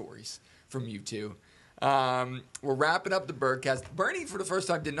O-Town stories from you two. We're wrapping up the Birdcast. Bernie, for the first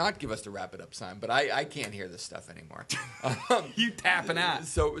time, did not give us the wrap it up sign, but I can't hear this stuff anymore. You tapping out.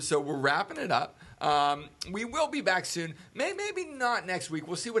 So we're wrapping it up. We will be back soon. Maybe not next week.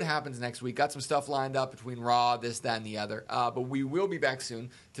 We'll see what happens next week. Got some stuff lined up between Raw, this, that, and the other. But we will be back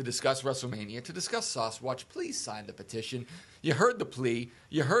soon to discuss WrestleMania, to discuss Sasquatch. Please sign the petition. You heard the plea.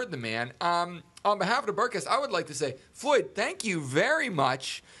 You heard the man. On behalf of the Birdcast, I would like to say, Floyd, thank you very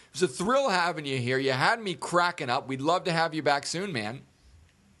much. It was a thrill having you here. You had me cracking up. We'd love to have you back soon, man.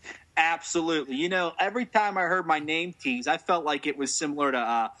 Absolutely. You know, every time I heard my name teased, I felt like it was similar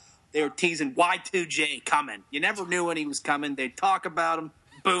to they were teasing Y2J coming. You never knew when he was coming. They'd talk about him.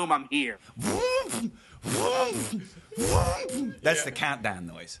 Boom, I'm here. That's the countdown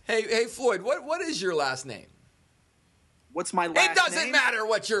noise. Hey, Floyd, what is your last name? What's my last name? It doesn't matter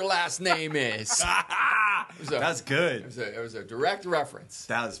what your last name is. That's good. It was a direct reference.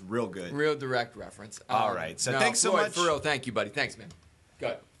 That was real good. Real direct reference. All right. So thanks so Floyd, much. For real, thank you, buddy. Thanks, man.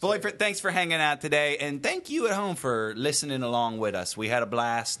 Good. Floyd, thanks for hanging out today, and thank you at home for listening along with us. We had a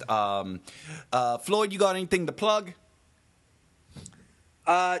blast. Floyd, you got anything to plug?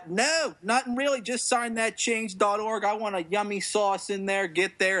 No, nothing really. Just sign that change.org. I want a yummy sauce in there.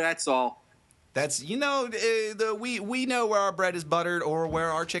 Get there. That's all. That's we know where our bread is buttered or where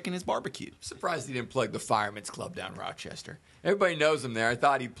our chicken is barbecued. Surprised he didn't plug the Fireman's Club down Rochester. Everybody knows him there. I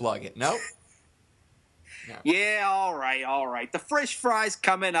thought he'd plug it. Nope. No. Yeah, all right. The Frisch Fries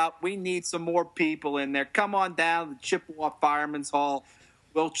coming up. We need some more people in there. Come on down to the Chippewa Fireman's Hall.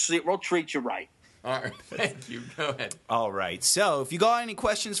 We'll treat you right. All right. Thank you. Go ahead. All right. So if you got any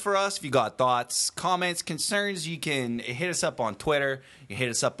questions for us, if you got thoughts, comments, concerns, you can hit us up on Twitter. You can hit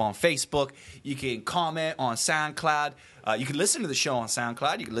us up on Facebook. You can comment on SoundCloud. You can listen to the show on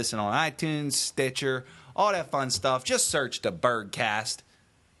SoundCloud. You can listen on iTunes, Stitcher, all that fun stuff. Just search the Birdcast.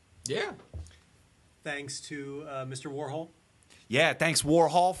 Yeah. Thanks to Mr. Warhol. Yeah, thanks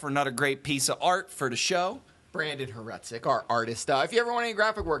Warhol for another great piece of art for the show. Brandon Horetzik, our artist. If you ever want any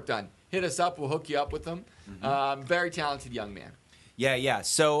graphic work done, hit us up. We'll hook you up with them. Very talented young man. Yeah.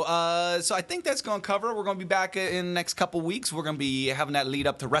 So I think that's going to cover it. We're going to be back in the next couple weeks. We're going to be having that lead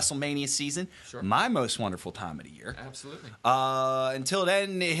up to WrestleMania season. Sure. My most wonderful time of the year. Absolutely. Until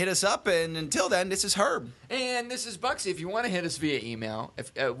then, hit us up. And until then, this is Herb. And this is Bucksy. If you want to hit us via email,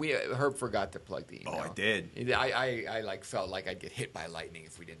 if Herb forgot to plug the email. Oh, I did. I felt like I'd get hit by lightning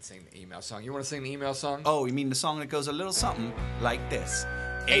if we didn't sing the email song. You want to sing the email song? Oh, you mean the song that goes a little something like this?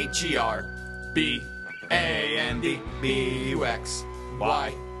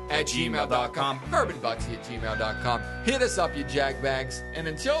 HERBandBUXY@gmail.com. HerbandBucksy@gmail.com. Hit us up, you jagbags. And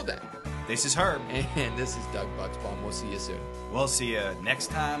until then, This is Herb. and this is Doug Bucksbaum. We'll see you soon. We'll see you next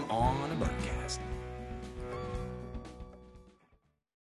time on a Birdcast.